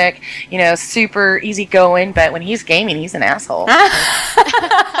charismatic, super easygoing, but when he's gaming, he's an asshole.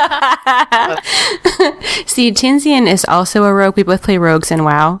 See, Tinsian is also a rogue. We both play rogues in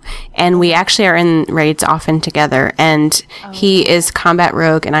WoW, and we actually are in raids often together, and he is combat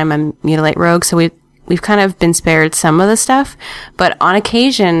rogue, and I'm a mutilate rogue, so we've kind of been spared some of the stuff, but on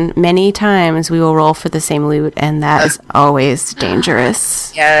occasion, many times, we will roll for the same loot, and that is always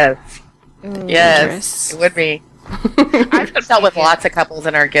dangerous. Yes. Dangerous. Yes, it would be. I've dealt with lots of couples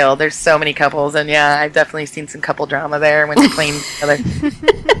in our guild. There's so many couples, and yeah, I've definitely seen some couple drama there when they're playing together.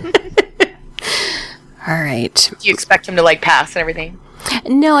 All right. Do you expect him to like pass and everything?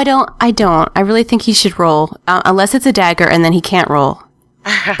 No, I don't. I really think he should roll, unless it's a dagger, and then he can't roll.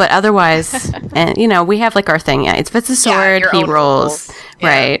 But otherwise, and we have like our thing. Yeah, if it's a sword, he rolls,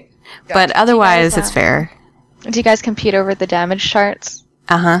 right? Gotcha. But otherwise, it's fair. Do you guys compete over the damage charts?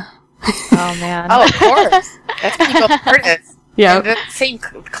 Oh man. Oh, of course. That's when you go artists. Yeah. The same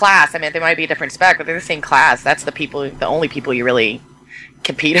class. I mean, they might be a different spec, but they're the same class. That's the only people you really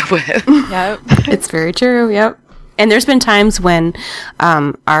compete with. Yep. It's very true. Yep. And there's been times when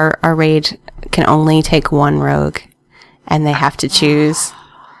our raid can only take one rogue, and they have to choose.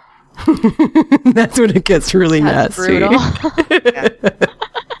 That's when it gets really nasty.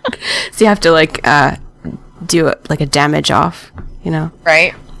 So you have to like do it like a damage off,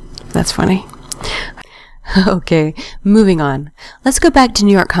 Right. That's funny. Okay, moving on. Let's go back to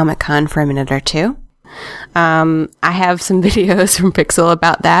New York Comic Con for a minute or two. I have some videos from Pixel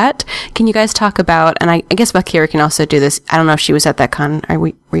about that. Can you guys talk about, and I guess Valkyria can also do this. I don't know if she was at that con.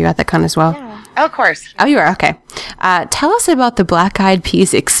 Were you at that con as well? Yeah. Oh, of course. Oh, you are? Okay. Tell us about the Black Eyed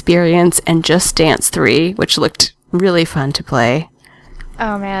Peas experience and Just Dance 3, which looked really fun to play.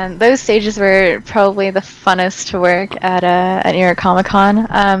 Oh man, those stages were probably the funnest to work at New York Comic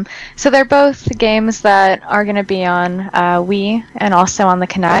Con. So they're both games that are going to be on Wii and also on the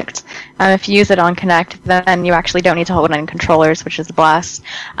Kinect. If you use it on Kinect, then you actually don't need to hold it on controllers, which is a blast.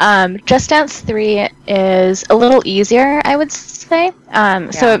 Just Dance 3 is a little easier, I would say.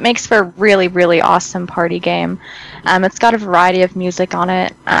 So it makes for a really, really awesome party game. It's got a variety of music on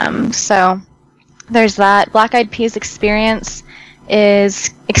it. So there's that. Black Eyed Peas experience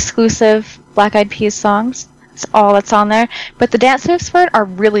is exclusive Black Eyed Peas songs. That's all that's on there. But the dance moves for it are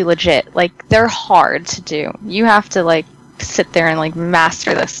really legit. Like, they're hard to do. You have to, like, sit there and, like,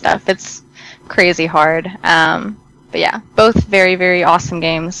 master this stuff. It's crazy hard. But yeah, both very, very awesome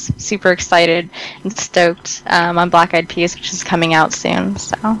games. Super excited and stoked on Black Eyed Peas, which is coming out soon.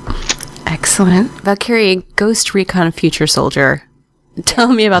 So excellent. Valkyrie, Ghost Recon Future Soldier. Tell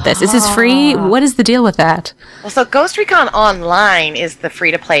me about this. Is this free? What is the deal with that? Well, so Ghost Recon Online is the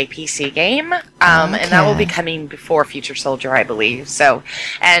free-to-play PC game, and that will be coming before Future Soldier, I believe. So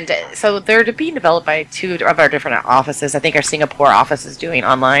they're being developed by two of our different offices. I think our Singapore office is doing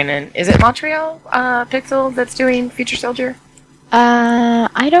online, and is it Montreal Pixel that's doing Future Soldier?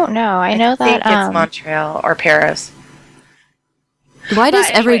 I don't know. I know that it's Montreal or Paris. Why does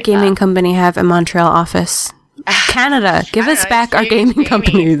every gaming company have a Montreal office? Canada, give us back our gaming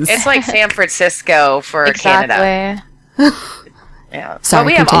companies. It's like San Francisco for Canada. Yeah. Sorry, but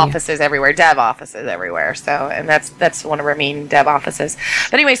we have continue. offices everywhere, dev offices everywhere. So, and that's one of our main dev offices.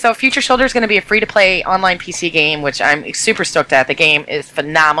 But anyway, so Future Soldier is going to be a free-to-play online PC game, which I'm super stoked at. The game is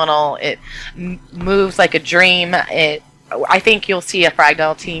phenomenal. It moves like a dream. I think you'll see a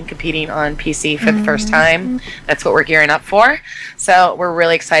FragDoll team competing on PC for the first time. That's what we're gearing up for. So we're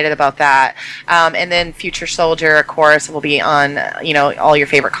really excited about that. And then Future Soldier, of course, will be on all your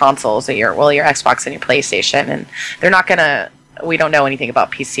favorite consoles, your Xbox and your PlayStation. And they're not gonna. We don't know anything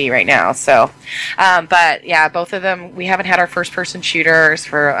about PC right now. So, but yeah, both of them. We haven't had our first-person shooters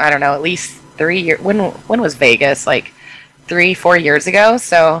for I don't know at least 3 years. When was Vegas? Like 3-4 years ago.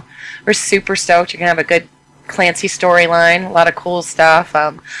 So we're super stoked. You're gonna have a good Clancy storyline, a lot of cool stuff,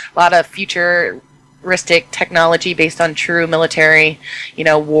 a lot of futuristic technology based on true military,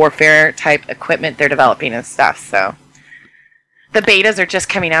 warfare type equipment they're developing and stuff. So the betas are just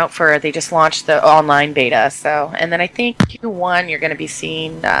coming out they just launched the online beta. So, and then I think Q1 you're going to be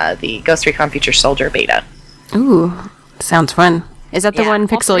seeing the Ghost Recon Future Soldier beta. Ooh, sounds fun. Is that the one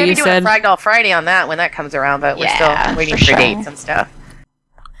Pixel you said? We're FragDoll Friday on that when that comes around, but we're still waiting for dates and stuff.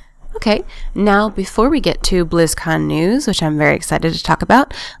 Okay, now before we get to BlizzCon news, which I'm very excited to talk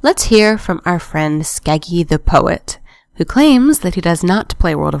about, let's hear from our friend Skaggy the Poet, who claims that he does not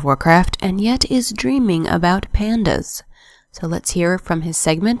play World of Warcraft and yet is dreaming about pandas. So let's hear from his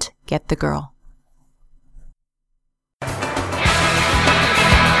segment, Get the Girl.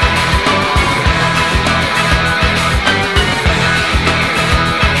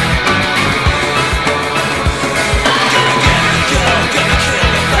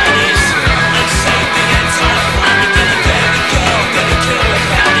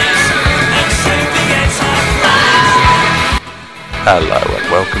 Hello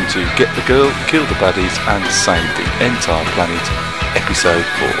and welcome to Get the Girl, Kill the Baddies and Save the Entire Planet, Episode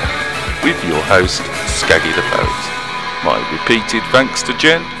 4, with your host, Skaggy the Poet. My repeated thanks to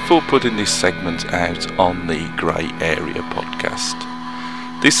Jen for putting this segment out on the Grey Area podcast.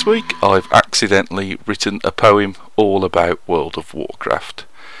 This week I've accidentally written a poem all about World of Warcraft.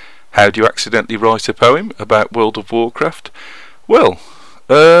 How do you accidentally write a poem about World of Warcraft? Well,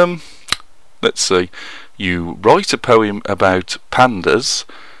 let's see. You write a poem about pandas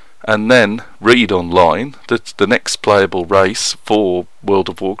and then read online that the next playable race for World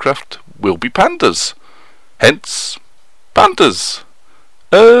of Warcraft will be pandas. Hence, pandas.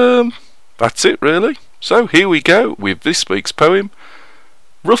 That's it really. So here we go with this week's poem,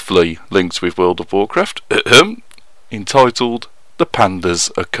 roughly linked with World of Warcraft, entitled The Pandas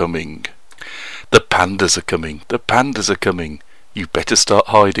Are Coming. The pandas are coming, the pandas are coming. You better start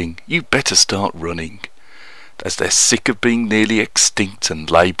hiding, you better start running. As they're sick of being nearly extinct and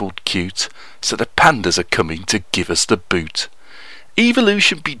labelled cute, so the pandas are coming to give us the boot.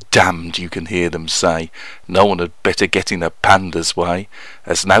 Evolution be damned, you can hear them say. No one had better get in a panda's way,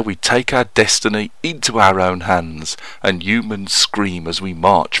 as now we take our destiny into our own hands, and humans scream as we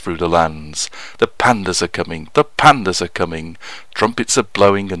march through the lands. The pandas are coming, the pandas are coming, trumpets are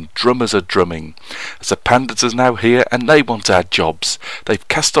blowing and drummers are drumming, as the pandas are now here and they want our jobs. They've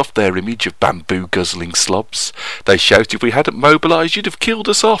cast off their image of bamboo guzzling slobs. They shout if we hadn't mobilised you'd have killed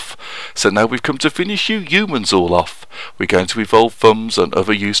us off. So now we've come to finish you humans all off. We're going to evolve thumbs and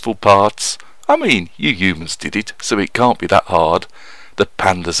other useful parts. I mean, you humans did it, so it can't be that hard. The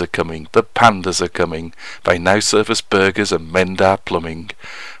pandas are coming, the pandas are coming. They now serve us burgers and mend our plumbing.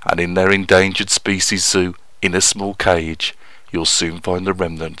 And in their endangered species zoo, in a small cage, you'll soon find the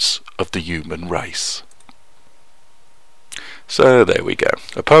remnants of the human race. So there we go.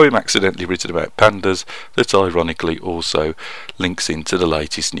 A poem accidentally written about pandas that ironically also links into the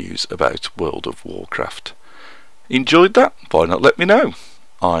latest news about World of Warcraft. Enjoyed that? Why not let me know?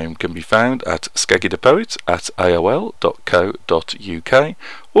 I can be found at skaggythepoet@aol.co.uk,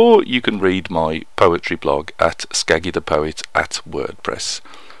 or you can read my poetry blog at skaggythepoet@wordpress.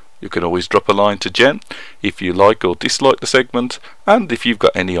 You can always drop a line to Jen if you like or dislike the segment, and if you've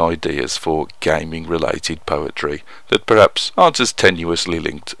got any ideas for gaming related poetry that perhaps aren't as tenuously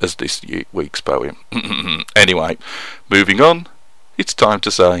linked as this week's poem. Anyway, moving on, it's time to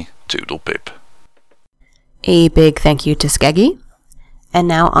say toodle pip. A big thank you to Skeggy. And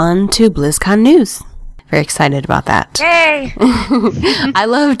now on to BlizzCon news. Very excited about that. Yay! I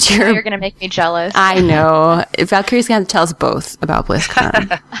loved your... You're going to make me jealous. I know. Valkyrie's going to tell us both about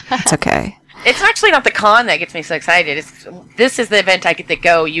BlizzCon. It's okay. It's actually not the con that gets me so excited. This is the event I get to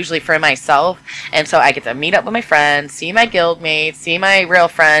go usually for myself. And so I get to meet up with my friends, see my guild mates, see my real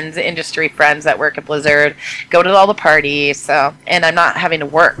friends, industry friends that work at Blizzard, go to all the parties. And I'm not having to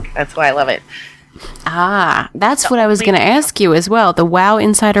work. That's why I love it. Ah, that's what I was going to ask you as well. The WoW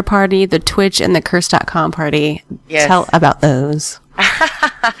Insider Party, the Twitch, and the Curse.com party. Yes. Tell about those.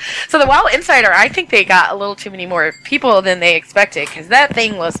 So the WoW Insider, I think they got a little too many more people than they expected, because that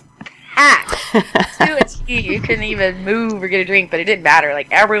thing was packed to a T. You couldn't even move or get a drink, but it didn't matter.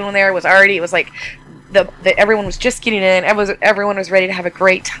 Like, everyone there was already, it was like... everyone was just getting in. Everyone was ready to have a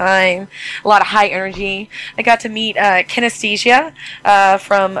great time. A lot of high energy. I got to meet Kinesthesia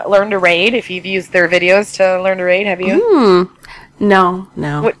from Learn to Raid. If you've used their videos to Learn to Raid, have you? No.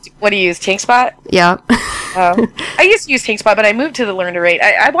 What do you use? TankSpot? Yeah. I used to use TankSpot, but I moved to the Learn to Raid.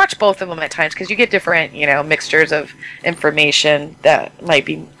 I watch both of them at times because you get different, mixtures of information that might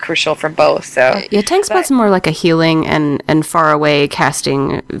be crucial from both. So yeah, TankSpot's more like a healing and far away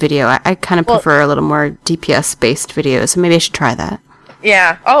casting video. I kind of prefer a little more DPS based videos, so maybe I should try that.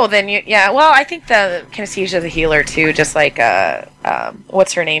 Yeah. Oh, then well, I think the Kinesthesia is a healer too, just like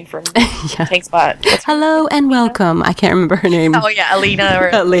what's her name from TankSpot? Hello and welcome. I can't remember her name. Oh yeah, Alina.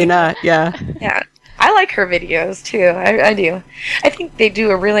 Alina. Yeah. Yeah. I like her videos too. I do. I think they do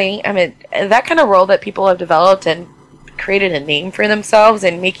that kind of role that people have developed and created a name for themselves,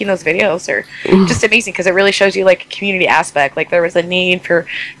 and making those videos are just amazing because it really shows you like a community aspect. Like there was a need for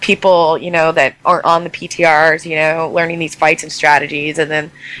people, that aren't on the PTRs, learning these fights and strategies, and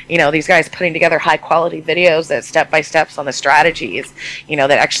then, these guys putting together high quality videos that step by steps on the strategies, that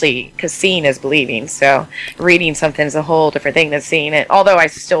actually, because seeing is believing. So reading something is a whole different thing than seeing it. Although I'm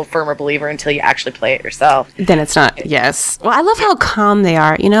still a firmer believer until you actually play it yourself. Then it's not. Yes. Well, I love how calm they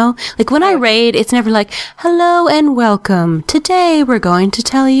are. Like when I raid, it's never like hello and welcome. Today we're going to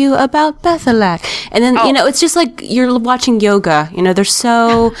tell you about Bethelak. And then, it's just like you're watching yoga. They're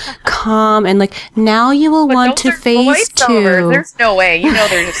so calm and like, now you will want to phase 2. There's no way.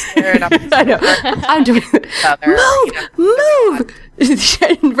 They're just staring up. I know. I'm doing it. Move!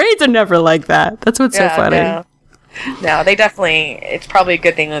 Raids are never like that. That's what's so funny. No, they definitely, it's probably a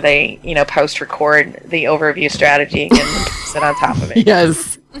good thing that they, post-record the overview strategy and sit on top of it.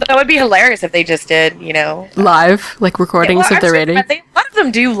 Yes. That would be hilarious if they just did, live, like recordings of their rating. A lot of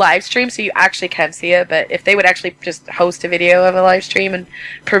them do live stream, so you actually can see it. But if they would actually just host a video of a live stream and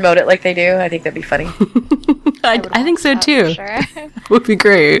promote it like they do, I think that'd be funny. I think so too. Sure. Would be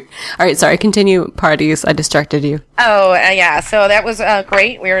great. All right, sorry. Continue parties. I distracted you. Oh yeah, so that was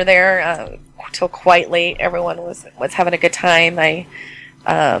great. We were there till quite late. Everyone was having a good time.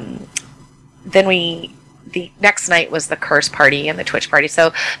 The next night was the curse party and the Twitch party.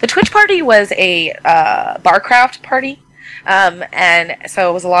 So the Twitch party was a barcraft party. And so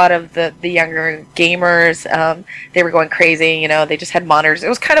it was a lot of the younger gamers. They were going crazy, they just had monitors. It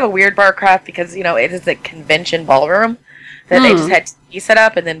was kind of a weird barcraft because, it is a convention ballroom that they just had TV set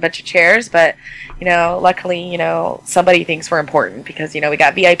up and then a bunch of chairs. But, luckily, somebody thinks we're important because, we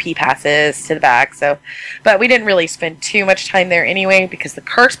got VIP passes to the back. So, but we didn't really spend too much time there anyway because the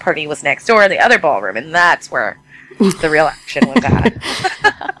curse party was next door in the other ballroom. And that's where the real action was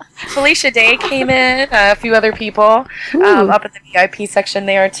at. Felicia Day came in, a few other people up in the VIP section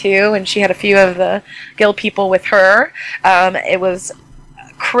there too, and she had a few of the guild people with her. It was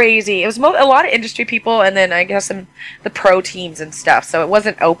crazy. It was a lot of industry people, and then I guess the pro teams and stuff. So it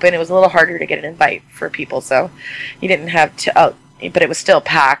wasn't open. It was a little harder to get an invite for people. So you didn't have to, but it was still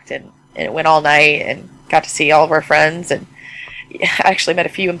packed, and it went all night, and got to see all of our friends, and I actually met a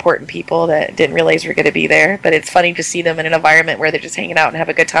few important people that didn't realize were going to be there, but it's funny to see them in an environment where they're just hanging out and have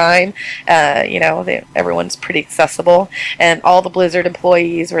a good time. Everyone's pretty accessible, and all the Blizzard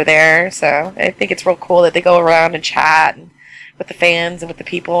employees were there, so I think it's real cool that they go around and chat with the fans and with the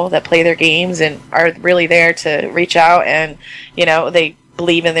people that play their games and are really there to reach out, and they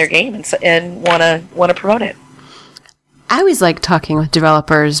believe in their game and want to promote it. I always like talking with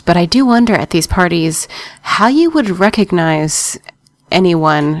developers, but I do wonder at these parties how you would recognize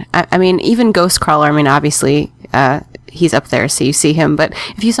anyone. I mean, even Ghostcrawler, obviously, he's up there, so you see him, but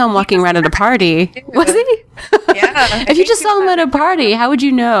if you saw him walking around at a party, was he? Yeah. If you just saw him at a party, how would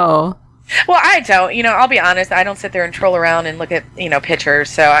you know? Well, I don't. I'll be honest, I don't sit there and troll around and look at, pictures,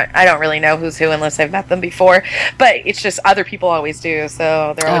 so I don't really know who's who unless I've met them before, but it's just other people always do,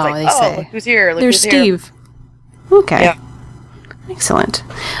 so they're always look who's here, look There's who's Steve. Here. Okay. Yeah. Excellent.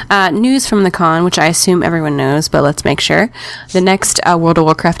 News from the con, which I assume everyone knows, but let's make sure. The next World of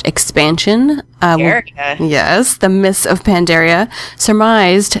Warcraft expansion, yes, the Mists of Pandaria,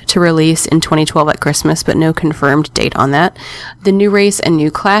 surmised to release in 2012 at Christmas, but no confirmed date on that. The new race and new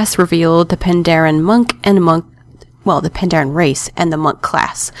class revealed the Pandaren the Pandaren race and the monk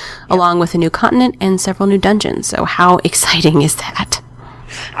class, along with a new continent and several new dungeons. So how exciting is that?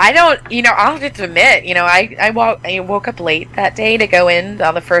 I don't, I'll have to admit, I woke up late that day to go in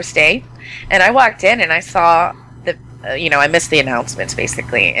on the first day, and I walked in and I saw I missed the announcements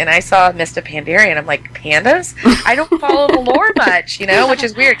basically, and I saw Mist of Pandaria, and I'm like, pandas? I don't follow the lore much, which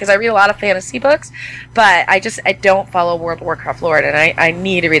is weird because I read a lot of fantasy books, but I don't follow World of Warcraft lore, and I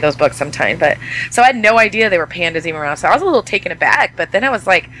need to read those books sometime. But so I had no idea there were pandas even around, so I was a little taken aback. But then I was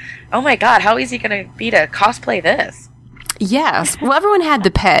like, oh my god, how easy going to be to cosplay this? Yes. Well, everyone had the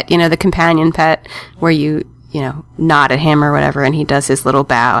pet, the companion pet where you nod at him or whatever, and he does his little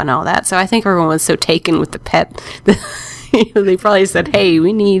bow and all that. So I think everyone was so taken with the pet that they probably said, hey,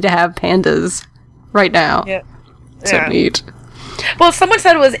 we need to have pandas right now. Yeah. So neat. Well, someone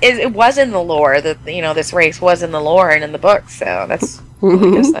said it was in the lore, that, this race was in the lore and in the books, so that's...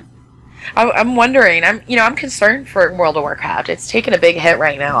 I'm wondering. I'm concerned for World of Warcraft. It's taken a big hit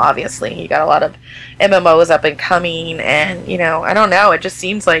right now. Obviously, you got a lot of MMOs up and coming, and I don't know. It just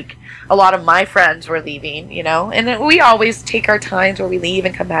seems like a lot of my friends were leaving. And we always take our times where we leave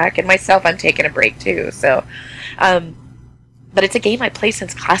and come back. And myself, I'm taking a break too. So, but it's a game I play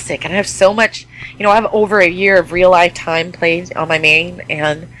since Classic, and I have so much. I have over a year of real life time played on my main,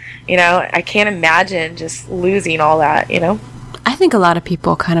 and I can't imagine just losing all that. I think a lot of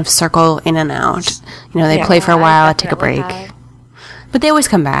people kind of circle in and out. They play for a while, take a break. But they always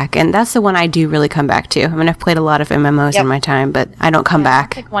come back, and that's the one I do really come back to. I've played a lot of MMOs in my time, but I don't come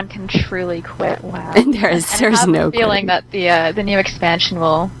back. I don't think one can truly quit WoW. there's no feeling that the new expansion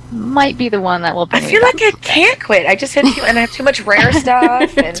might be the one that will bring I feel like I can't quit. I just and I have too much rare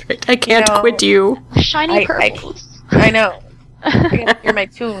stuff. And right. I can't quit you. Shiny purples. I know. I gotta hear my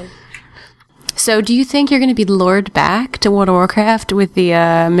tune. So, do you think you're going to be lured back to World of Warcraft with the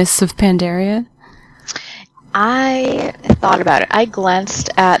Mists of Pandaria? I thought about it. I glanced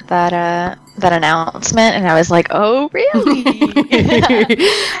at that announcement, and I was like, "Oh, really?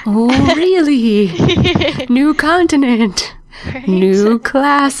 Oh, really? New continent, right. New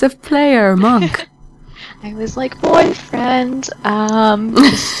class of player, monk." I was like, "Boyfriend,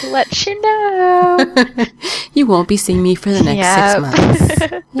 just to let you know, you won't be seeing me for the next 6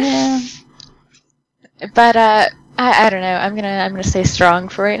 months." Yeah. But I don't know. I'm gonna stay strong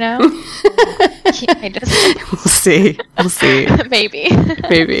for right now. Keep my distance. We'll see.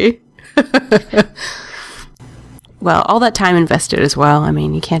 Maybe. Well, all that time invested as well. I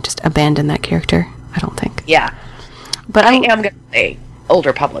mean, you can't just abandon that character, I don't think. Yeah. But I am going to say Old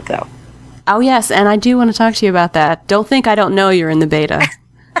Republic, though. Oh, yes, and I do want to talk to you about that. Don't think I don't know you're in the beta.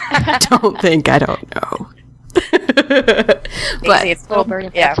 Don't think I don't know. But it's a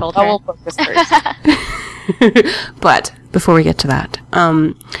little yeah, we'll focus first. But before we get to that,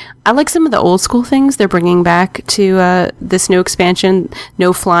 I like some of the old school things they're bringing back to this new expansion,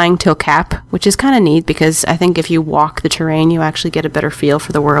 no flying till cap, which is kind of neat because I think if you walk the terrain, you actually get a better feel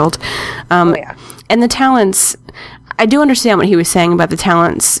for the world. And the talents, I do understand what he was saying about the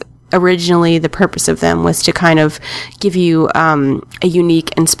talents. Originally, the purpose of them was to kind of give you a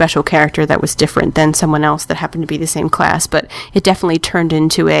unique and special character that was different than someone else that happened to be the same class, but it definitely turned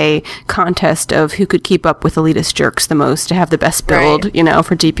into a contest of who could keep up with elitist jerks the most to have the best build,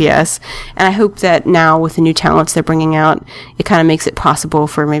 for DPS. And I hope that now with the new talents they're bringing out, it kind of makes it possible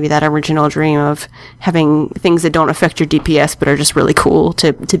for maybe that original dream of having things that don't affect your DPS but are just really cool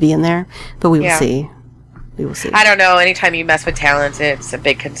to be in there. But we will see. We will see. I don't know. Anytime you mess with talents, it's a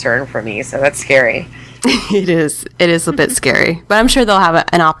big concern for me, so that's scary. It is a bit scary. But I'm sure they'll have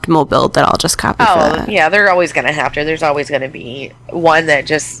an optimal build that I'll just copy for that. Yeah, they're always going to have to. There's always going to be one that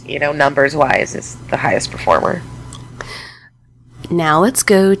just, numbers-wise is the highest performer. Now let's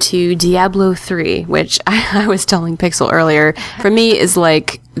go to Diablo 3, which I was telling Pixel earlier, for me is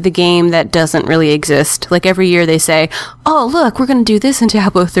like the game that doesn't really exist. Like every year they say, oh, look, we're going to do this in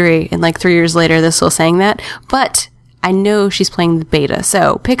Diablo 3. And like 3 years later, they're still saying that. But I know she's playing the beta.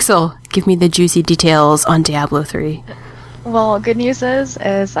 So Pixel, give me the juicy details on Diablo 3. Well, good news is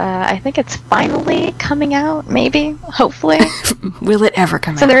I think it's finally coming out, maybe, hopefully. Will it ever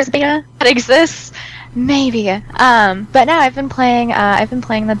come out? So there's beta that exists. Maybe. But no, I've been playing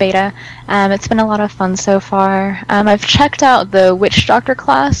the beta. It's been a lot of fun so far. I've checked out the Witch Doctor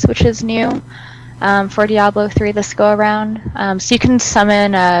class, which is new for Diablo 3 this go around. So you can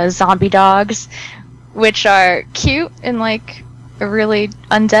summon zombie dogs, which are cute in like a really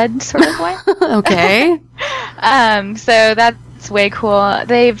undead sort of way. Okay. So that's way cool.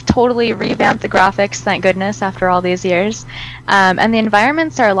 They've totally revamped the graphics, thank goodness, after all these years. And the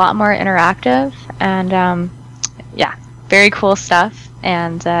environments are a lot more interactive, and very cool stuff.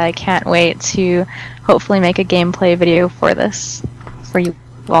 And I can't wait to hopefully make a gameplay video for this for you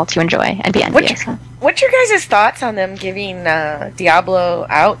all to enjoy and be envious. What's your guys' thoughts on them giving Diablo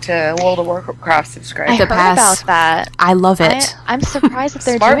out to World of Warcraft subscribers? I heard about that. I love it. I'm surprised that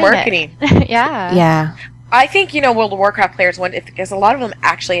they're Smart doing marketing. It. Yeah. I think, World of Warcraft players because a lot of them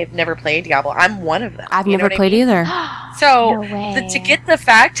actually have never played Diablo. I'm one of them. I've never played either. So, to get the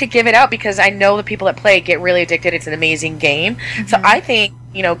fact to give it out, because I know the people that play get really addicted. It's an amazing game. Mm-hmm. So I think,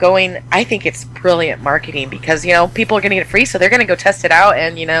 I think it's brilliant marketing because, people are going to get it free, so they're going to go test it out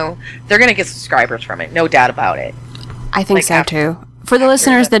and, they're going to get subscribers from it. No doubt about it. I think so, too. For the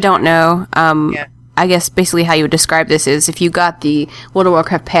listeners that don't know, I guess basically how you would describe this is if you got the World of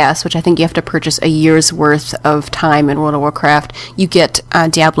Warcraft Pass, which I think you have to purchase a year's worth of time in World of Warcraft, you get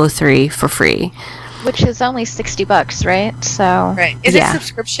Diablo 3 for free. Which is only $60, right? So right. Is it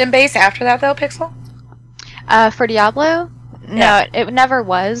subscription based after that though, Pixel? For Diablo? No, it never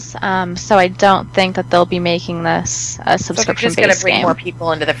was. So I don't think that they'll be making this a subscription-based game. So they're just going to bring more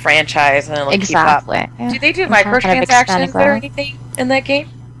people into the franchise and it'll exactly. keep up. Yeah. Do they do microtransactions or anything in that game?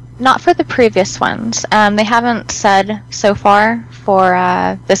 Not for the previous ones. They haven't said so far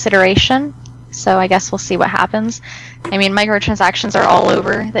for this iteration, so I guess we'll see what happens. I mean, microtransactions are all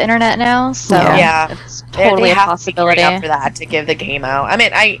over the internet now, so it's totally a possibility. For that to give the game out. I mean,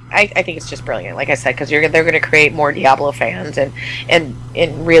 I think it's just brilliant, like I said, because they're going to create more Diablo fans and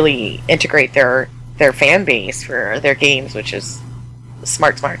really integrate their fan base for their games, which is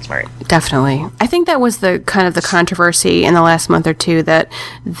smart. Definitely. I think that was the kind of the controversy in the last month or two, that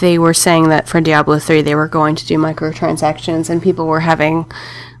they were saying that for Diablo 3 they were going to do microtransactions, and people were having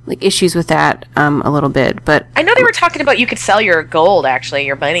like issues with that a little bit. But I know they were talking about you could sell your gold, actually,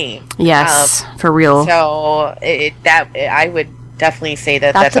 your money. Yes, for real. So I would definitely say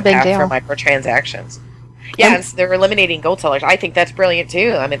that's a big deal for microtransactions. Yeah, and so they're eliminating gold sellers. I think that's brilliant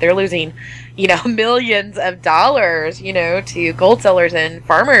too. I mean, they're losing, millions of dollars, to gold sellers and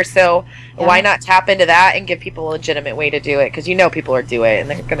farmers. So why not tap into that and give people a legitimate way to do it? Because people are do it and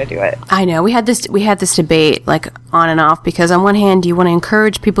they're going to do it. I know. We had this debate like on and off, because on one hand, you want to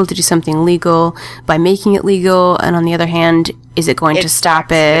encourage people to do something legal by making it legal, and on the other hand, is it going to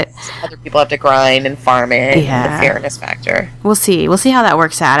stop it? Other people have to grind and farm it. Yeah. And the fairness factor. We'll see. We'll see how that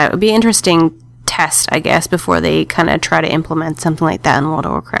works out. It would be interesting test, I guess, before they kind of try to implement something like that in World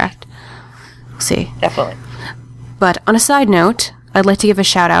of Warcraft. We'll see. Definitely. But on a side note, I'd like to give a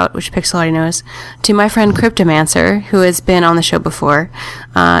shout out, which Pixel already knows, to my friend Cryptomancer, who has been on the show before.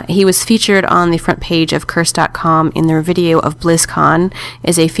 He was featured on the front page of Curse.com in their video of BlizzCon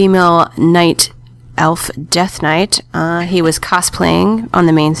as a female knight elf death knight. He was cosplaying on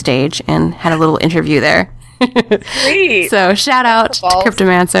the main stage and had a little interview there. Sweet. So shout out to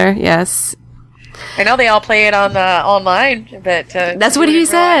Cryptomancer. Yes. I know they all play it on online, but that's what he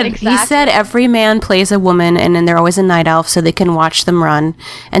said. Exactly. He said every man plays a woman, and then they're always a night elf, so they can watch them run.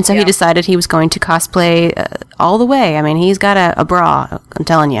 And so he decided he was going to cosplay all the way. I mean, he's got a bra. I'm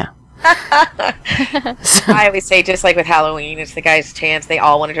telling you. I always say, just like with Halloween, it's the guy's chance. They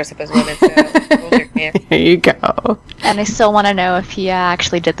all want to dress up as women. So there you go. And I still want to know if he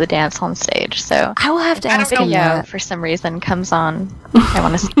actually did the dance on stage. So I will have to ask him that. For some reason comes on. I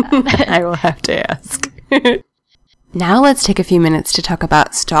want to see that. I will have to ask. Now let's take a few minutes to talk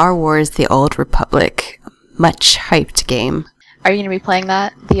about Star Wars: The Old Republic. Much hyped game. Are you going to be playing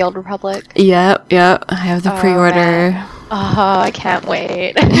that, The Old Republic? Yep. I have the pre-order. Man. Oh, I can't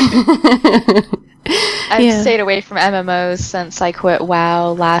wait. I've stayed away from MMOs since I quit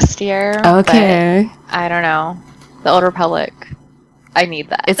WoW last year. Okay. I don't know. The Old Republic. I need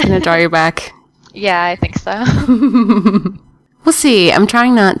that. It's going to draw you back. Yeah, I think so. We'll see. I'm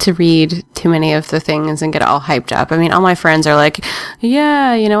trying not to read too many of the things and get all hyped up. I mean, all my friends are like,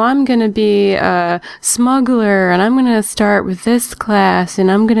 yeah, I'm going to be a smuggler and I'm going to start with this class and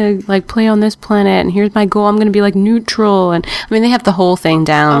I'm going to play on this planet and here's my goal. I'm going to be neutral. And I mean, they have the whole thing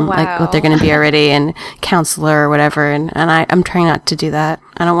down, what they're going to be already and counselor or whatever. And I'm trying not to do that.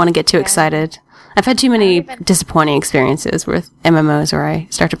 I don't want to get too excited. I've had too many disappointing experiences with MMOs where I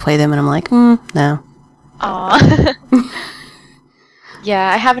start to play them and I'm like, no. Aw.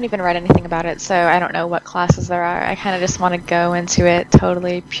 Yeah, I haven't even read anything about it, so I don't know what classes there are. I kind of just want to go into it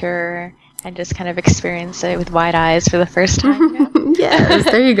totally pure and just kind of experience it with wide eyes for the first time. Yes,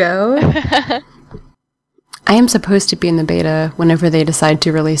 there you go. I am supposed to be in the beta whenever they decide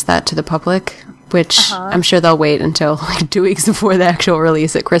to release that to the public, which I'm sure they'll wait until 2 weeks before the actual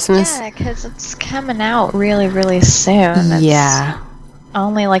release at Christmas. Yeah, because it's coming out really, really soon. Yeah.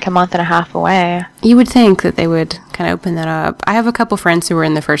 Only a month and a half away. You would think that they would kind of open that up. I have a couple friends who were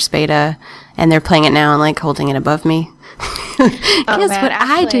in the first beta, and they're playing it now and holding it above me. Guess what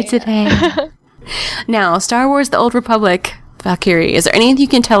I did today? Now, Star Wars: The Old Republic, Valkyrie. Is there anything you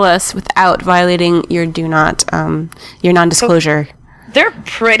can tell us without violating your your non-disclosure? So, they're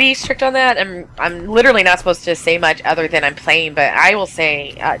pretty strict on that. I'm literally not supposed to say much other than I'm playing, but I will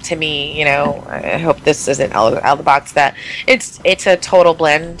say to me, I hope this isn't out of the box, that it's a total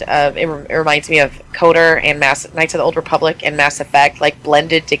blend of, it reminds me of Coder and Knights of the Old Republic and Mass Effect,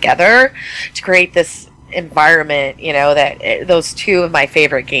 blended together to create this environment, that those two of my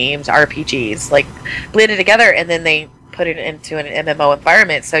favorite games, RPGs, blended together, and then they put it into an MMO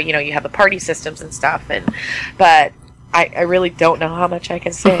environment. So, you have the party systems and stuff, but I really don't know how much I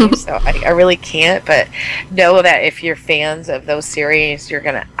can say, so I really can't, but know that if you're fans of those series, you're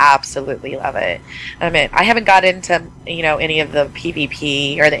going to absolutely love it. I mean, I haven't got into, any of the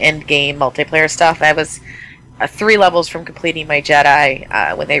PvP or the end game multiplayer stuff. I was 3 levels from completing my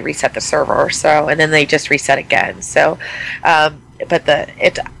Jedi when they reset the server, and then they just reset again. So, but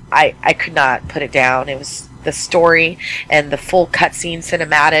I could not put it down. It was the story and the full cutscene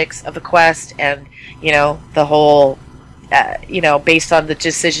cinematics of the quest, and the whole based on the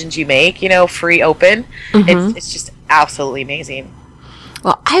decisions you make, free open. It's just absolutely amazing.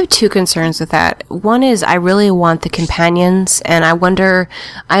 Well, I have 2 concerns with that. One is I really want the companions, and I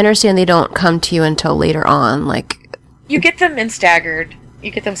understand they don't come to you until later on. You get them staggered.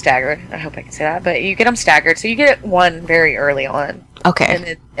 I hope I can say that, but you get them staggered. So you get one very early on.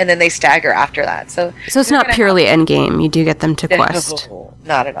 Okay. And then they stagger after that. So it's not purely endgame. You do get them to quest. No,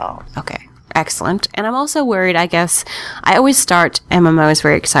 not at all. Okay. Excellent. And I'm also worried, I guess, I always start MMOs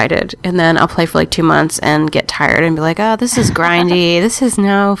very excited, and then I'll play for 2 months and get tired and be like, oh, this is grindy, this is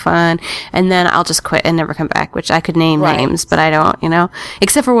no fun, and then I'll just quit and never come back, which I could name names, but I don't,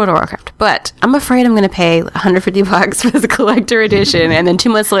 except for World of Warcraft. But I'm afraid I'm going to pay $150 for the collector edition, and then 2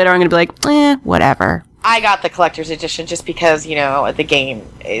 months later I'm going to be like, whatever. I got the collector's edition just because, the game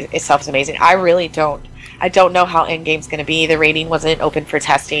itself is amazing. I don't know how Endgame's going to be. The rating wasn't open for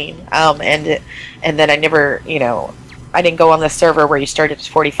testing, and then I never, I didn't go on the server where you started at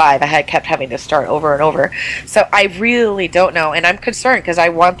 45. I kept having to start over and over. So I really don't know, and I'm concerned because I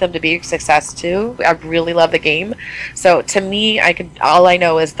want them to be a success too. I really love the game. So to me, all I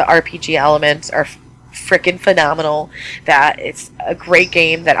know is the RPG elements are freaking phenomenal, that it's a great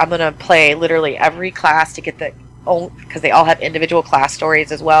game that I'm going to play literally every class to get the, because they all have individual class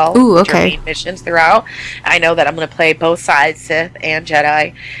stories as well. Ooh, which are okay. main missions throughout. I know that I'm going to play both sides, Sith and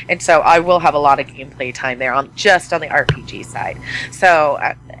Jedi, and so I will have a lot of gameplay time there on the RPG side. So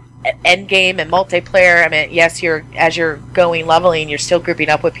end game and multiplayer, I mean, yes, as you're going leveling, you're still grouping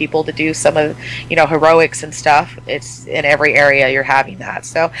up with people to do some of, heroics and stuff. It's in every area you're having that.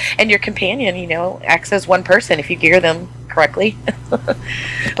 So, and your companion, acts as one person if you gear them correctly.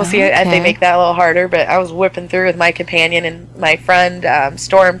 We'll see if they make that a little harder, but I was whipping through with my companion and my friend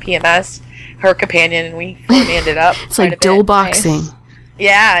Storm PMS, her companion, and we ended up it's like dual boxing. Nice.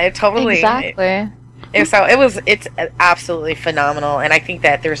 Yeah, it totally exactly. And so it's absolutely phenomenal, and I think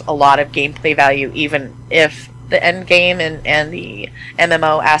that there's a lot of gameplay value, even if the end game and the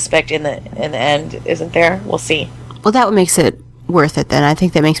MMO aspect in the end isn't there. We'll see. Well, that makes it worth it then. I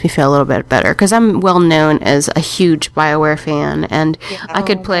think that makes me feel a little bit better, because I'm well known as a huge BioWare fan, and I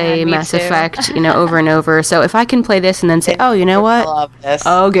could play Mass Effect, over and over. So if I can play this and then say, oh, you know what? I love this.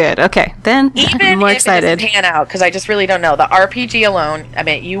 Oh, good. Okay, then even I'm more excited. Even if it doesn't pan out, because I just really don't know. The RPG alone, I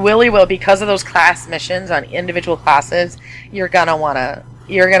mean, you really will, because of those class missions on individual classes, you're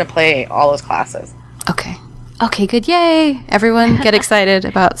gonna play all those classes. Okay, good. Yay! Everyone get excited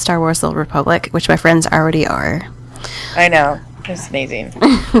about Star Wars The Old Republic, which my friends already are. I know. It's amazing.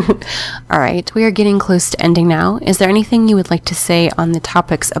 All right, we are getting close to ending now. Is there anything you would like to say on the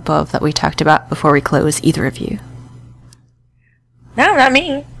topics above that we talked about before we close, either of you? No, not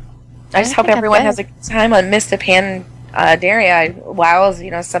me. I just hope everyone has a good time on Mr. Pandaria. WoW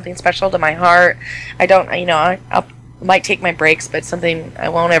is, something special to my heart. I don't, I might take my breaks, but something I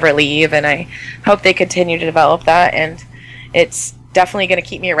won't ever leave, and I hope they continue to develop that, and it's definitely going to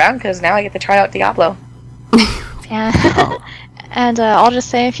keep me around, because now I get to try out Diablo. Yeah. And I'll just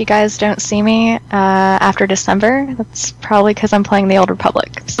say, if you guys don't see me after December, that's probably because I'm playing the Old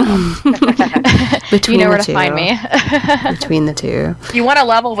Republic. So. Between you know the where two. to find me. Between the two. You want to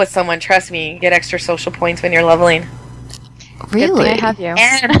level with someone, trust me. You get extra social points when you're leveling. Really? I have you.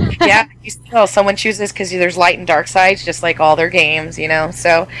 And, yeah, someone chooses, because there's light and dark sides, just like all their games,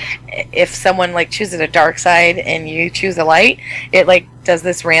 So if someone, chooses a dark side and you choose a light, it, does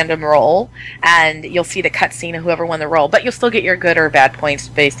this random roll, and you'll see the cutscene of whoever won the roll. But you'll still get your good or bad points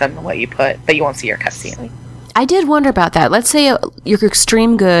based on what you put, but you won't see your cutscene. I did wonder about that. Let's say you're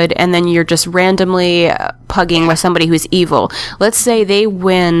extreme good, and then you're just randomly pugging with somebody who's evil. Let's say they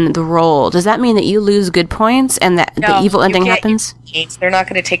win the roll. Does that mean that you lose good points and that the evil ending happens? They're not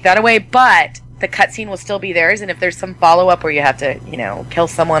going to take that away, but the cutscene will still be theirs, and if there's some follow-up where you have to, kill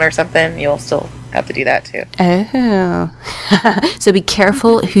someone or something, you'll still have to do that too. Oh. So be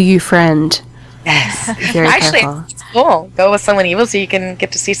careful who you friend. Yes. Very Actually, careful. it's cool. Go with someone evil so you can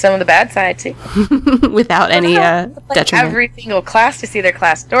get to see some of the bad side too. Without any detriment. Every single class to see their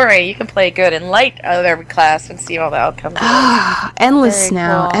class story. You can play good and light of every class and see all the outcomes. Endless Very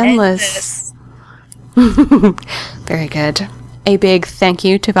now. cool. Endless. Very good. A big thank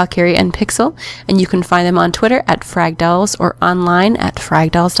you to Valkyrie and Pixel, and you can find them on Twitter at FragDolls or online at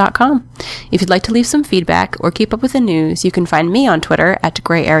fragdolls.com. If you'd like to leave some feedback or keep up with the news, you can find me on Twitter at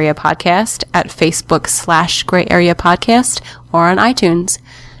Gray Area Podcast, at Facebook/Gray Area Podcast, or on iTunes.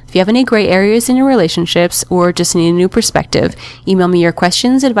 If you have any gray areas in your relationships or just need a new perspective, email me your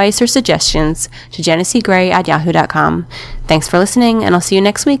questions, advice, or suggestions to jennessegray@yahoo.com. Thanks for listening, and I'll see you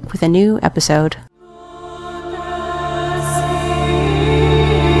next week with a new episode.